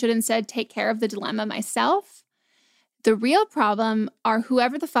solve and should instead take care of the dilemma myself? The real problem are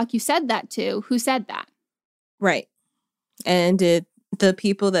whoever the fuck you said that to, who said that. Right. And did the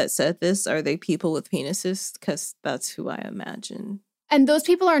people that said this, are they people with penises? Because that's who I imagine. And those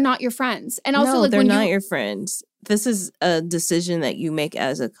people are not your friends. And also, no, like, they're not your friends. This is a decision that you make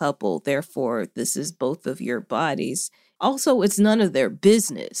as a couple. Therefore, this is both of your bodies. Also, it's none of their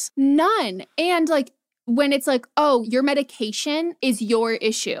business. None. And like, when it's like, oh, your medication is your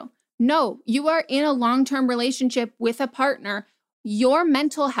issue. No, you are in a long-term relationship with a partner. Your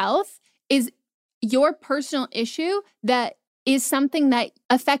mental health is your personal issue that is something that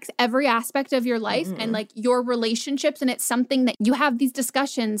affects every aspect of your life and like your relationships. And it's something that you have these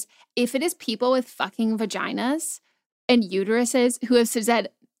discussions. If it is people with fucking vaginas and uteruses who have said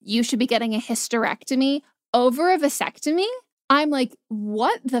you should be getting a hysterectomy over a vasectomy, I'm like,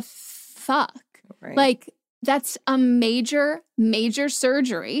 what the fuck? Right. Like, that's a major, major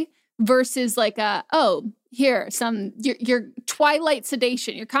surgery. Versus like here, your twilight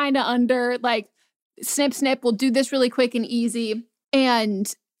sedation. You're kind of under like snip, snip. We'll do this really quick and easy.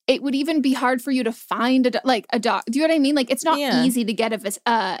 And it would even be hard for you to find a doc. Do you know what I mean? Like it's not easy to get a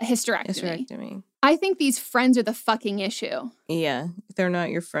hysterectomy. I think these friends are the fucking issue. Yeah, if they're not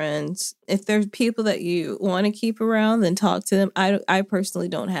your friends. If there's people that you want to keep around, then talk to them. I personally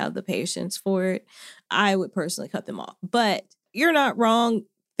don't have the patience for it. I would personally cut them off. But you're not wrong.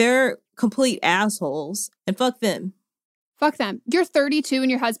 They're complete assholes, and fuck them. Fuck them. You're 32 and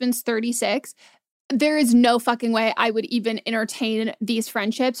your husband's 36. There is no fucking way I would even entertain these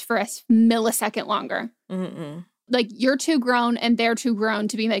friendships for a millisecond longer. Mm-mm. Like, you're too grown and they're too grown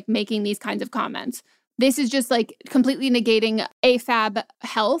to be like making these kinds of comments. This is just like completely negating AFAB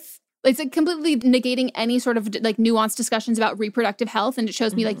health. It's like completely negating any sort of like nuanced discussions about reproductive health. And it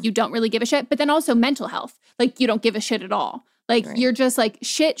shows me like you don't really give a shit. But then also mental health. Like, you don't give a shit at all. Like, you're just like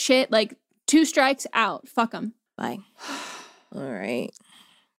shit, like 2 strikes out. Fuck them. Bye. All right.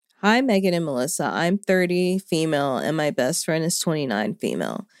 Hi, Megan and Melissa. I'm 30, female, and my best friend is 29,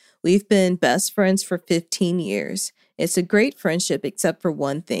 female. We've been best friends for 15 years. It's a great friendship except for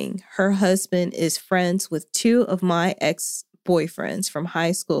one thing. Her husband is friends with 2 of my ex-boyfriends from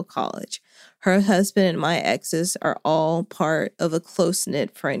high school, college. Her husband and my exes are all part of a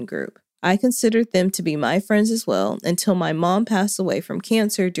close-knit friend group. I considered them to be my friends as well until my mom passed away from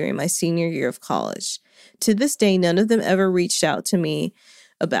cancer during my senior year of college. To this day, none of them ever reached out to me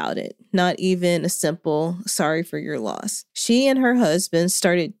about it. Not even a simple sorry for your loss. She and her husband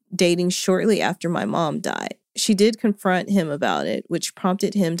started dating shortly after my mom died. She did confront him about it, which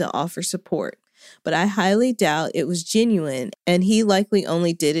prompted him to offer support. But I highly doubt it was genuine, and he likely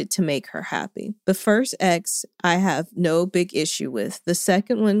only did it to make her happy. The first ex I have no big issue with. The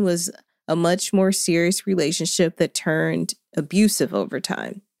second one was a much more serious relationship that turned abusive over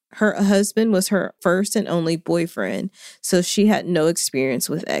time. Her husband was her first and only boyfriend, so she had no experience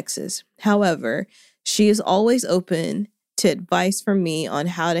with exes. However, she is always open to advice from me on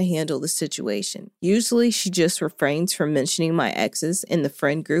how to handle the situation. Usually, she just refrains from mentioning my exes in the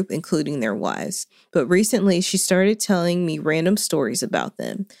friend group, including their wives. But recently, she started telling me random stories about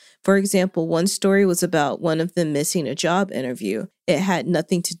them. For example, one story was about one of them missing a job interview. It had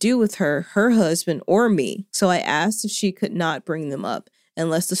nothing to do with her husband, or me. So I asked if she could not bring them up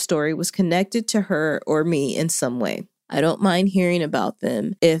unless the story was connected to her or me in some way. I don't mind hearing about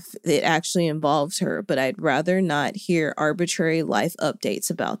them if it actually involves her, but I'd rather not hear arbitrary life updates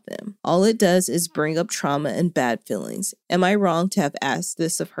about them. All it does is bring up trauma and bad feelings. Am I wrong to have asked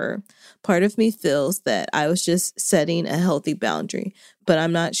this of her? Part of me feels that I was just setting a healthy boundary, but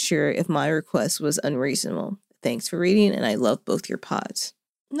I'm not sure if my request was unreasonable. Thanks for reading, and I love both your pods.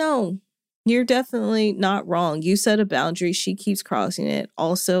 No, you're definitely not wrong. You set a boundary. She keeps crossing it.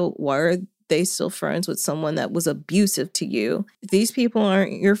 Also, why are they still friends with someone that was abusive to you? These people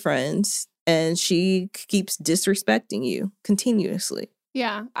aren't your friends, and she keeps disrespecting you continuously.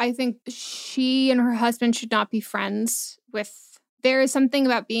 Yeah, I think she and her husband should not be friends with. There is something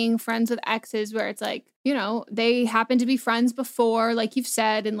about being friends with exes where it's like, you know, they happen to be friends before, like you've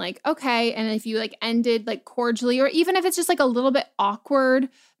said, and like, okay. And if you like ended like cordially, or even if it's just like a little bit awkward,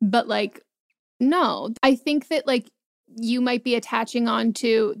 but like, no, I think that like you might be attaching on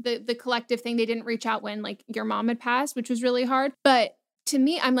to the collective thing. They didn't reach out when like your mom had passed, which was really hard. But to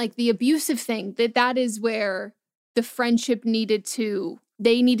me, I'm like the abusive thing, that is where the friendship they needed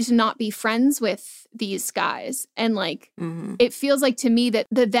to not be friends with these guys. And like, It feels like to me that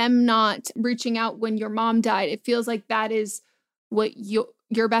them not reaching out when your mom died, it feels like that is what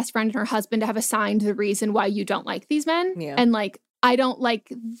your best friend and her husband have assigned the reason why you don't like these men. Yeah. And like, I don't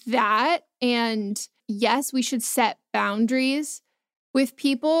like that. And yes, we should set boundaries with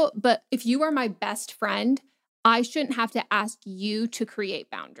people. But if you are my best friend, I shouldn't have to ask you to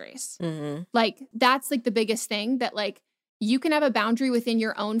create boundaries. Mm-hmm. Like, that's like the biggest thing, that like you can have a boundary within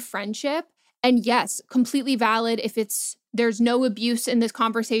your own friendship. And yes, completely valid if there's no abuse in this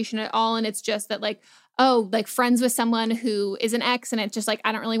conversation at all. And it's just that like, oh, like friends with someone who is an ex and it's just like,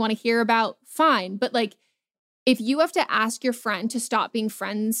 I don't really want to hear about, fine. But like, if you have to ask your friend to stop being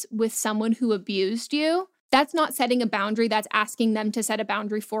friends with someone who abused you, that's not setting a boundary. That's asking them to set a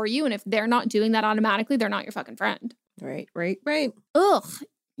boundary for you. And if they're not doing that automatically, they're not your fucking friend. Right. Ugh,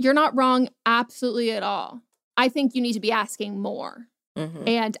 you're not wrong absolutely at all. I think you need to be asking more. Mm-hmm.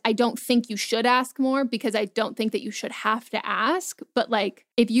 And I don't think you should ask more, because I don't think that you should have to ask. But like,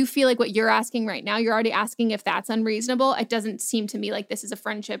 if you feel like what you're asking right now, you're already asking if that's unreasonable. It doesn't seem to me like this is a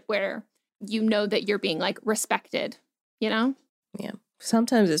friendship where you know that you're being like respected, you know? Yeah.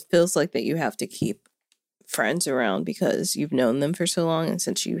 Sometimes it feels like that you have to keep friends around because you've known them for so long. And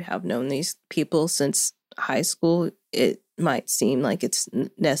since you have known these people since high school, it might seem like it's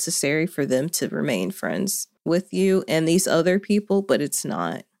necessary for them to remain friends with you and these other people, but it's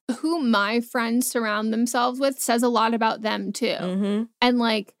not. Who my friends surround themselves with says a lot about them too. Mm-hmm. And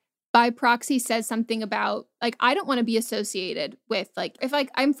like, by proxy says something about, like, I don't want to be associated with, like, if like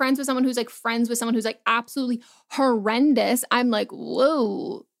I'm friends with someone who's like friends with someone who's like absolutely horrendous, I'm like,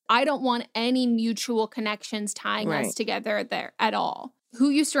 whoa, I don't want any mutual connections tying us together there at all. Who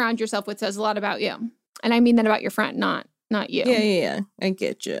you surround yourself with says a lot about you. And I mean that about your friend, not you. Yeah. I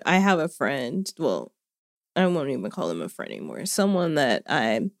get you. I have a friend, well, I won't even call him a friend anymore. Someone that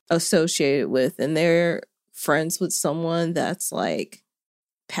I'm associated with, and they're friends with someone that's like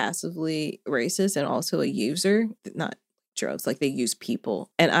passively racist and also a user, not drugs, like they use people.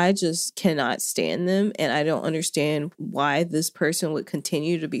 And I just cannot stand them. And I don't understand why this person would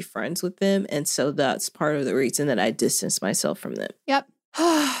continue to be friends with them. And so that's part of the reason that I distance myself from them. Yep.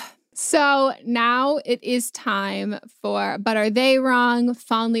 So now it is time for But Are They Wrong,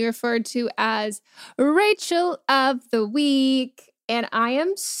 fondly referred to as Rachel of the Week. And I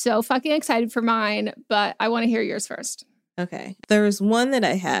am so fucking excited for mine, but I want to hear yours first. Okay. There was one that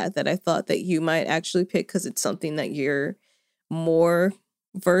I had that I thought that you might actually pick because it's something that you're more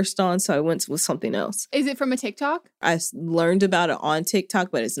versed on. So I went with something else. Is it from a TikTok? I learned about it on TikTok,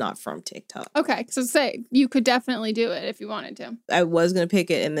 but it's not from TikTok. Okay. So say you could definitely do it if you wanted to. I was going to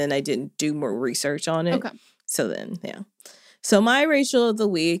pick it and then I didn't do more research on it. Okay. So then, yeah. So my Rachel of the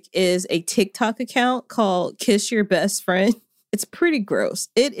Week is a TikTok account called Kiss Your Best Friend. It's pretty gross.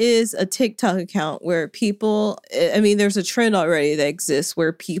 It is a TikTok account where people, I mean, there's a trend already that exists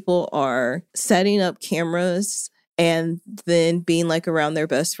where people are setting up cameras and then being like around their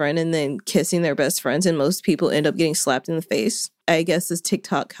best friend and then kissing their best friends. And most people end up getting slapped in the face. I guess this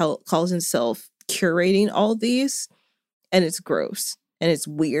TikTok calls himself curating all these, and it's gross and it's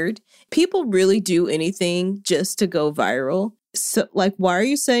weird. People really do anything just to go viral. So like, why are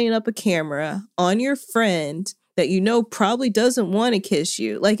you setting up a camera on your friend that you know probably doesn't want to kiss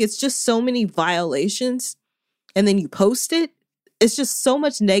you? Like, it's just so many violations. And then you post it. It's just so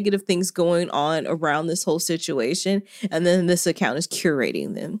much negative things going on around this whole situation. And then this account is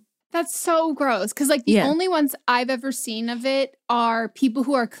curating them. That's so gross. Because like the only ones I've ever seen of it are people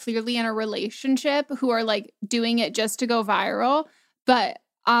who are clearly in a relationship who are like doing it just to go viral. But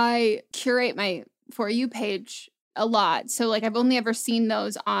I curate my For You page a lot. So like I've only ever seen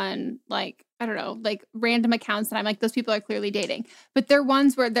those on like, I don't know, like random accounts that I'm like, those people are clearly dating. But they're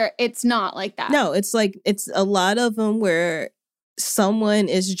ones where it's not like that. No, it's like, it's a lot of them where someone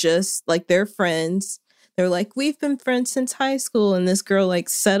is just like, they're friends. They're like, we've been friends since high school. And this girl like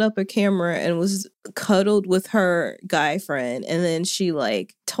set up a camera and was cuddled with her guy friend. And then she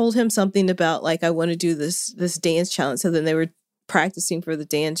like told him something about like, I want to do this dance challenge. So then they were practicing for the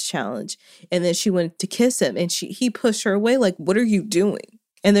dance challenge. And then she went to kiss him and he pushed her away. Like, what are you doing?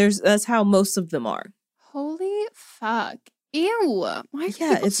 And that's how most of them are. Holy fuck. Ew. Why is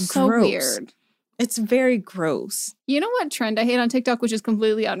it's so gross. Weird? It's very gross. You know what trend I hate on TikTok, which is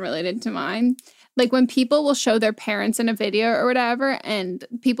completely unrelated to mine? Like when people will show their parents in a video or whatever, and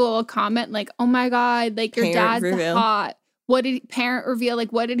people will comment like, oh my God, like your dad's hot. Parent reveal,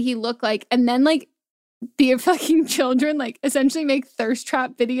 like what did he look like? And then like the fucking children like essentially make thirst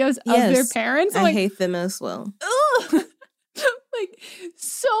trap videos of their parents. I hate them as well. Ugh. Like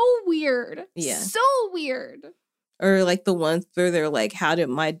so weird. Yeah. So weird. Or like the ones where they're like, how did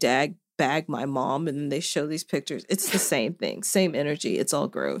my dad bag my mom? And then they show these pictures. It's the same thing. Same energy. It's all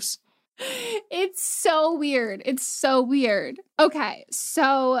gross. It's so weird. It's so weird. Okay.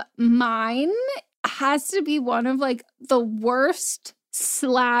 So mine has to be one of like the worst /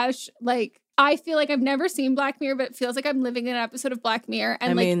 like I feel like I've never seen Black Mirror, but it feels like I'm living in an episode of Black Mirror.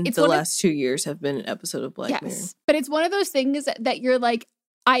 And I mean, it's the last 2 years have been an episode of Black Mirror. But it's one of those things that you're like,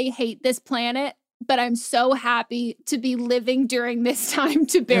 I hate this planet, but I'm so happy to be living during this time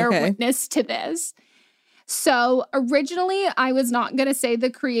to bear witness to this. So originally, I was not going to say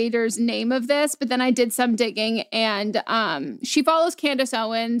the creator's name of this, but then I did some digging, and she follows Candace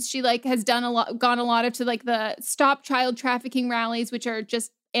Owens. She like has gone a lot of to like the Stop Child Trafficking rallies, which are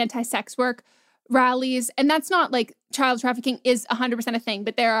just anti-sex work rallies. And that's not like child trafficking is 100% a thing,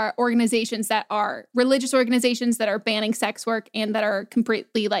 but there are organizations that are religious organizations that are banning sex work and that are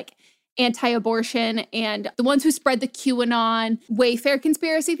completely like anti-abortion, and the ones who spread the QAnon Wayfair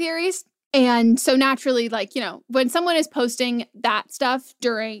conspiracy theories. And so naturally, like, you know, when someone is posting that stuff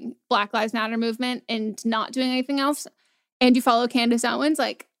during Black Lives Matter movement and not doing anything else, and you follow Candace Owens,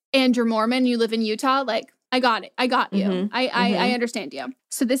 like, and you're Mormon, you live in Utah, like, I got it. I got you. Mm-hmm. I understand you.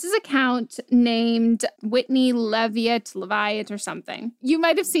 So this is an account named Whitney Leviat or something. You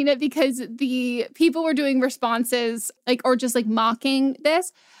might have seen it because the people were doing responses, like, or just like mocking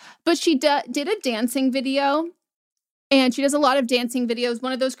this. But she did a dancing video And she does a lot of dancing videos.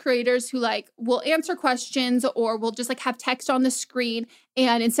 One of those creators who like will answer questions or will just like have text on the screen.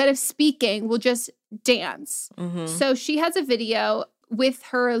 And instead of speaking, will just dance. Mm-hmm. So she has a video with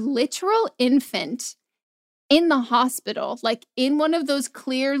her literal infant in the hospital, like in one of those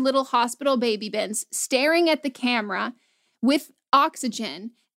clear little hospital baby bins, staring at the camera with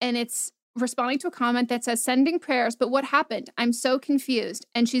oxygen. And it's responding to a comment that says, sending prayers, but what happened? I'm so confused.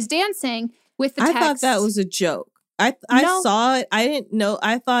 And she's dancing with the text. I thought that was a joke. I saw it. I didn't know.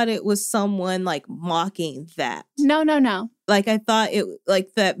 I thought it was someone like mocking that. No. Like I thought it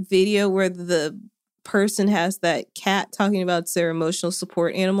like that video where the person has that cat talking about their emotional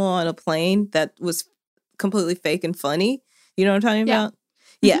support animal on a plane that was completely fake and funny. You know what I'm talking about?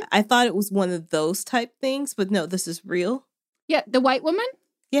 Yeah. Mm-hmm. I thought it was one of those type things, but no, this is real. Yeah. The white woman?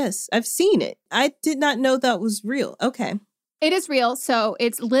 Yes, I've seen it. I did not know that was real. Okay. It is real. So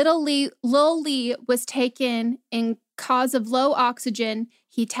it's Lil Lee was taken in cause of low oxygen.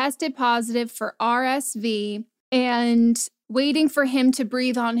 He tested positive for RSV and waiting for him to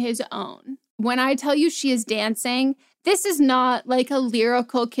breathe on his own. When I tell you she is dancing, this is not like a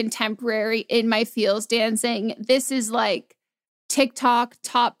lyrical contemporary In My Feels dancing. This is like TikTok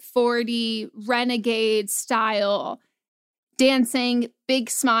top 40 renegade style dancing, big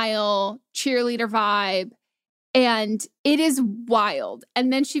smile, cheerleader vibe. And it is wild.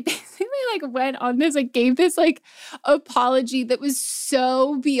 And then she basically like went on this, like gave this like apology that was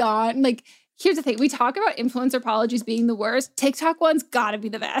so beyond, like, here's the thing. We talk about influencer apologies being the worst. TikTok one's gotta be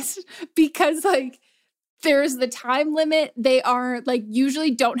the best because like there's the time limit. They are like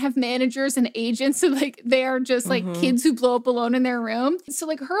usually don't have managers and agents. So like they are just like kids who blow up alone in their room. So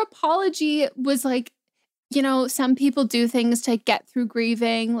like her apology was like, you know, some people do things to get through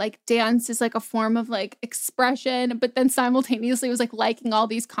grieving. Like dance is like a form of like expression, but then simultaneously was like liking all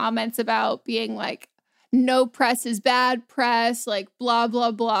these comments about being like, no press is bad press, like blah,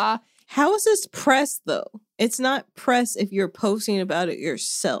 blah, blah. How is this press though? It's not press if you're posting about it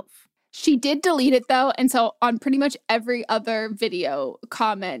yourself. She did delete it though. And so on pretty much every other video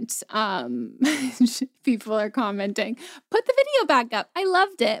comment, people are commenting, put the video back up. I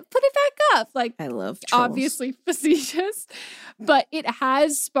loved it. Put it back up. Like, I love trolls. Obviously facetious, but it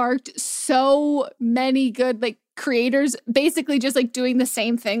has sparked so many good like creators basically just like doing the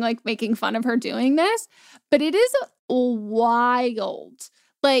same thing, like making fun of her doing this. But it is wild.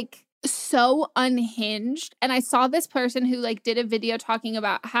 Like, so unhinged. And I saw this person who like did a video talking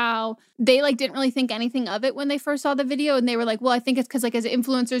about how they like didn't really think anything of it when they first saw the video. And they were like, well, I think it's because like as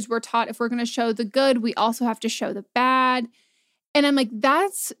influencers, we're taught if we're going to show the good, we also have to show the bad. And I'm like,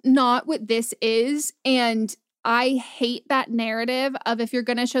 that's not what this is. And I hate that narrative of if you're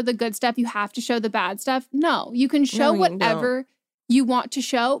going to show the good stuff, you have to show the bad stuff. No, you can show whatever you want to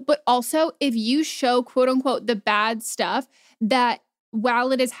show. But also if you show quote unquote the bad stuff, that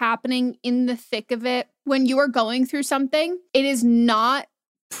while it is happening in the thick of it, when you are going through something, it is not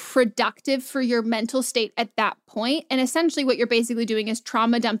productive for your mental state at that point. And essentially what you're basically doing is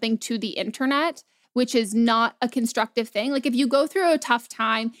trauma dumping to the internet, which is not a constructive thing. Like if you go through a tough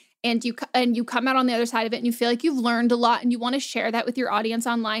time and you come out on the other side of it and you feel like you've learned a lot and you want to share that with your audience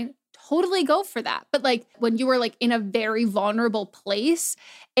online, totally go for that. But like when you are like in a very vulnerable place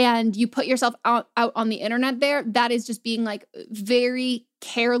and you put yourself out on the internet there, that is just being like very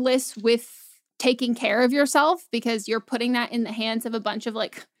careless with taking care of yourself because you're putting that in the hands of a bunch of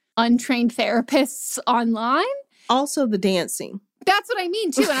like untrained therapists online. Also the dancing. That's what I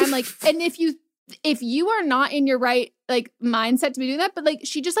mean too. And I'm like, and if you are not in your right like mindset to be doing that, but like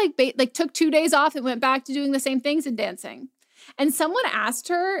she just like took 2 days off and went back to doing the same things and dancing. And someone asked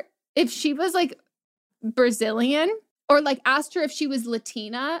her if she was like Brazilian or like asked her if she was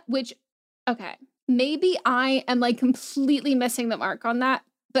Latina, which, okay, maybe I am like completely missing the mark on that.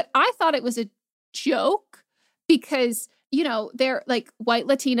 But I thought it was a joke because, you know, they're like white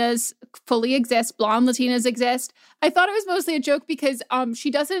Latinas fully exist. Blonde Latinas exist. I thought it was mostly a joke because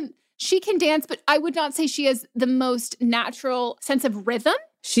she can dance, but I would not say she has the most natural sense of rhythm.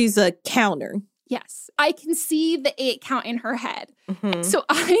 She's a counter. Yes, I can see the 8 count in her head. Mm-hmm. So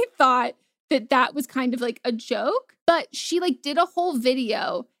I thought that was kind of like a joke, but she like did a whole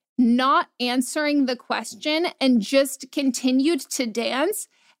video not answering the question and just continued to dance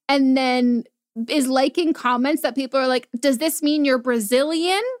and then is liking comments that people are like, does this mean you're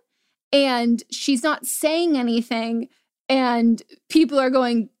Brazilian? And she's not saying anything. And people are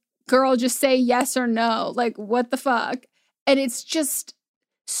going, girl, just say yes or no. Like, what the fuck? And it's just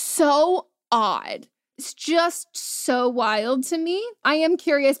so odd. It's just so wild to me. I am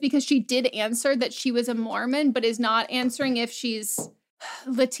curious because she did answer that she was a Mormon, but is not answering if she's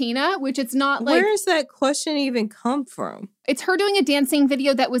Latina, which it's not like... Where does that question even come from? It's her doing a dancing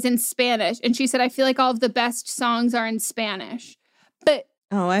video that was in Spanish. And she said, I feel like all of the best songs are in Spanish. But...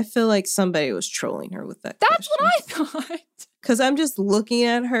 Oh, I feel like somebody was trolling her with that That's question. what I thought. Because I'm just looking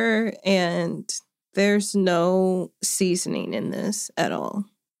at her and there's no seasoning in this at all.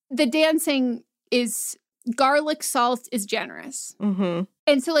 The dancing is... Garlic salt is generous. Mm-hmm.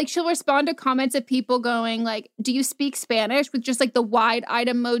 And so, like, she'll respond to comments of people going, like, do you speak Spanish? With just, like, the wide-eyed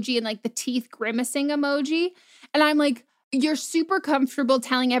emoji and, like, the teeth grimacing emoji. And I'm like, you're super comfortable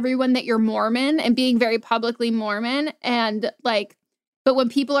telling everyone that you're Mormon and being very publicly Mormon. And, like, but when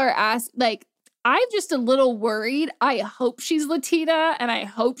people are asked, like, I'm just a little worried. I hope she's Latina and I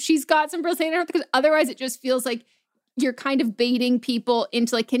hope she's got some Brazilian in her, because otherwise it just feels like you're kind of baiting people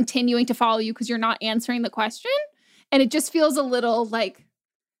into, like, continuing to follow you because you're not answering the question. And it just feels a little like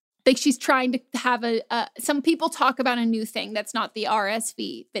she's trying to have some people talk about a new thing that's not the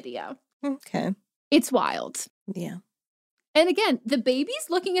RSV video. Okay. It's wild. Yeah. And again, the baby's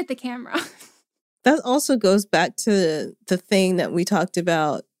looking at the camera. That also goes back to the thing that we talked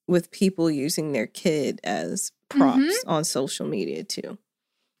about with people using their kid as props on social media too.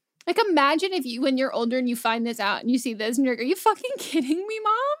 Like, imagine if you, when you're older and you find this out and you see this and you're like, are you fucking kidding me,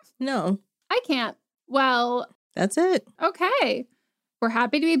 Mom? No. I can't. Well, that's it. Okay. We're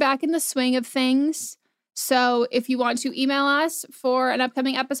happy to be back in the swing of things. So if you want to email us for an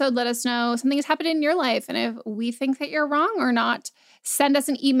upcoming episode, let us know something has happened in your life. And if we think that you're wrong or not, send us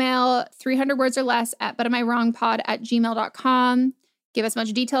an email, 300 words or less, at butamIwrongpod@gmail.com. Give us as much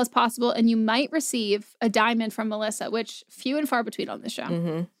detail as possible, and you might receive a diamond from Melissa, which few and far between on this show.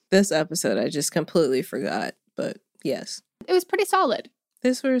 Mm-hmm. This episode, I just completely forgot. But yes. It was pretty solid.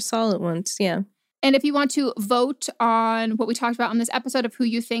 These were solid ones, yeah. And if you want to vote on what we talked about on this episode of who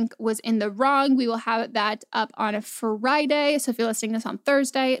you think was in the wrong, we will have that up on a Friday. So if you're listening to this on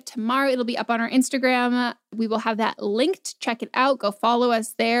Thursday, tomorrow it'll be up on our Instagram. We will have that linked. Check it out. Go follow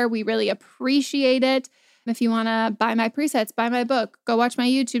us there. We really appreciate it. If you want to buy my presets, buy my book, go watch my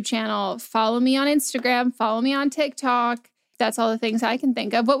YouTube channel, follow me on Instagram, follow me on TikTok. That's all the things I can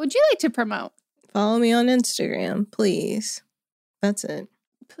think of. What would you like to promote? Follow me on Instagram, please. That's it.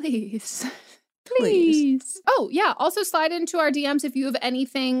 Please. Please. Oh, yeah. Also slide into our DMs if you have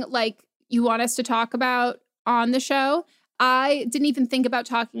anything like you want us to talk about on the show. I didn't even think about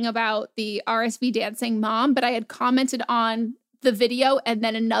talking about the RSV dancing mom, but I had commented on the video and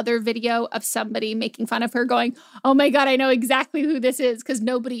then another video of somebody making fun of her going, oh my God, I know exactly who this is, because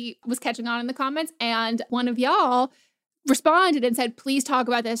nobody was catching on in the comments. And one of y'all responded and said, please talk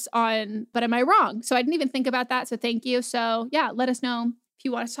about this on But Am I Wrong? So I didn't even think about that. So thank you. So yeah, let us know if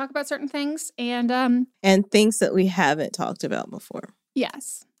you want us to talk about certain things and things that we haven't talked about before.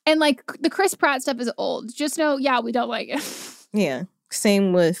 Yes. And like the Chris Pratt stuff is old. Just know, yeah, we don't like it. Yeah.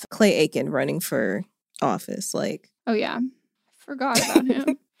 Same with Clay Aiken running for office. Like, oh yeah. Forgot about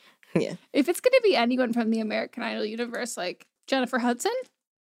him. Yeah. If it's going to be anyone from the American Idol universe, like Jennifer Hudson,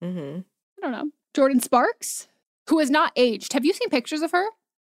 mm-hmm. I don't know. Jordan Sparks, who has not aged. Have you seen pictures of her?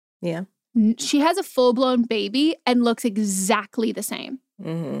 Yeah. She has a full-blown baby and looks exactly the same.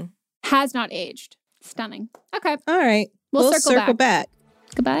 Mm-hmm. Has not aged. Stunning. Okay. All right. We'll circle back.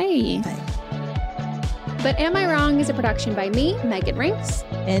 Goodbye. Bye. But Am I Wrong is a production by me, Megan Rinks.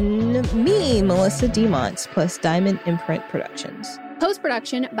 And me, Melissa DeMonts, plus Diamond Imprint Productions.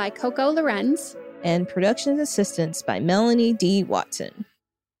 Post-production by Coco Lorenz. And production assistance by Melanie D. Watson.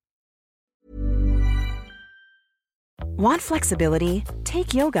 Want flexibility?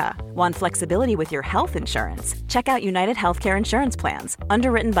 Take yoga. Want flexibility with your health insurance? Check out United Healthcare Insurance Plans.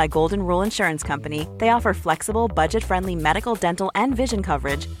 Underwritten by Golden Rule Insurance Company, they offer flexible, budget-friendly medical, dental, and vision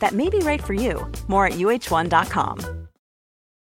coverage that may be right for you. More at UH1.com.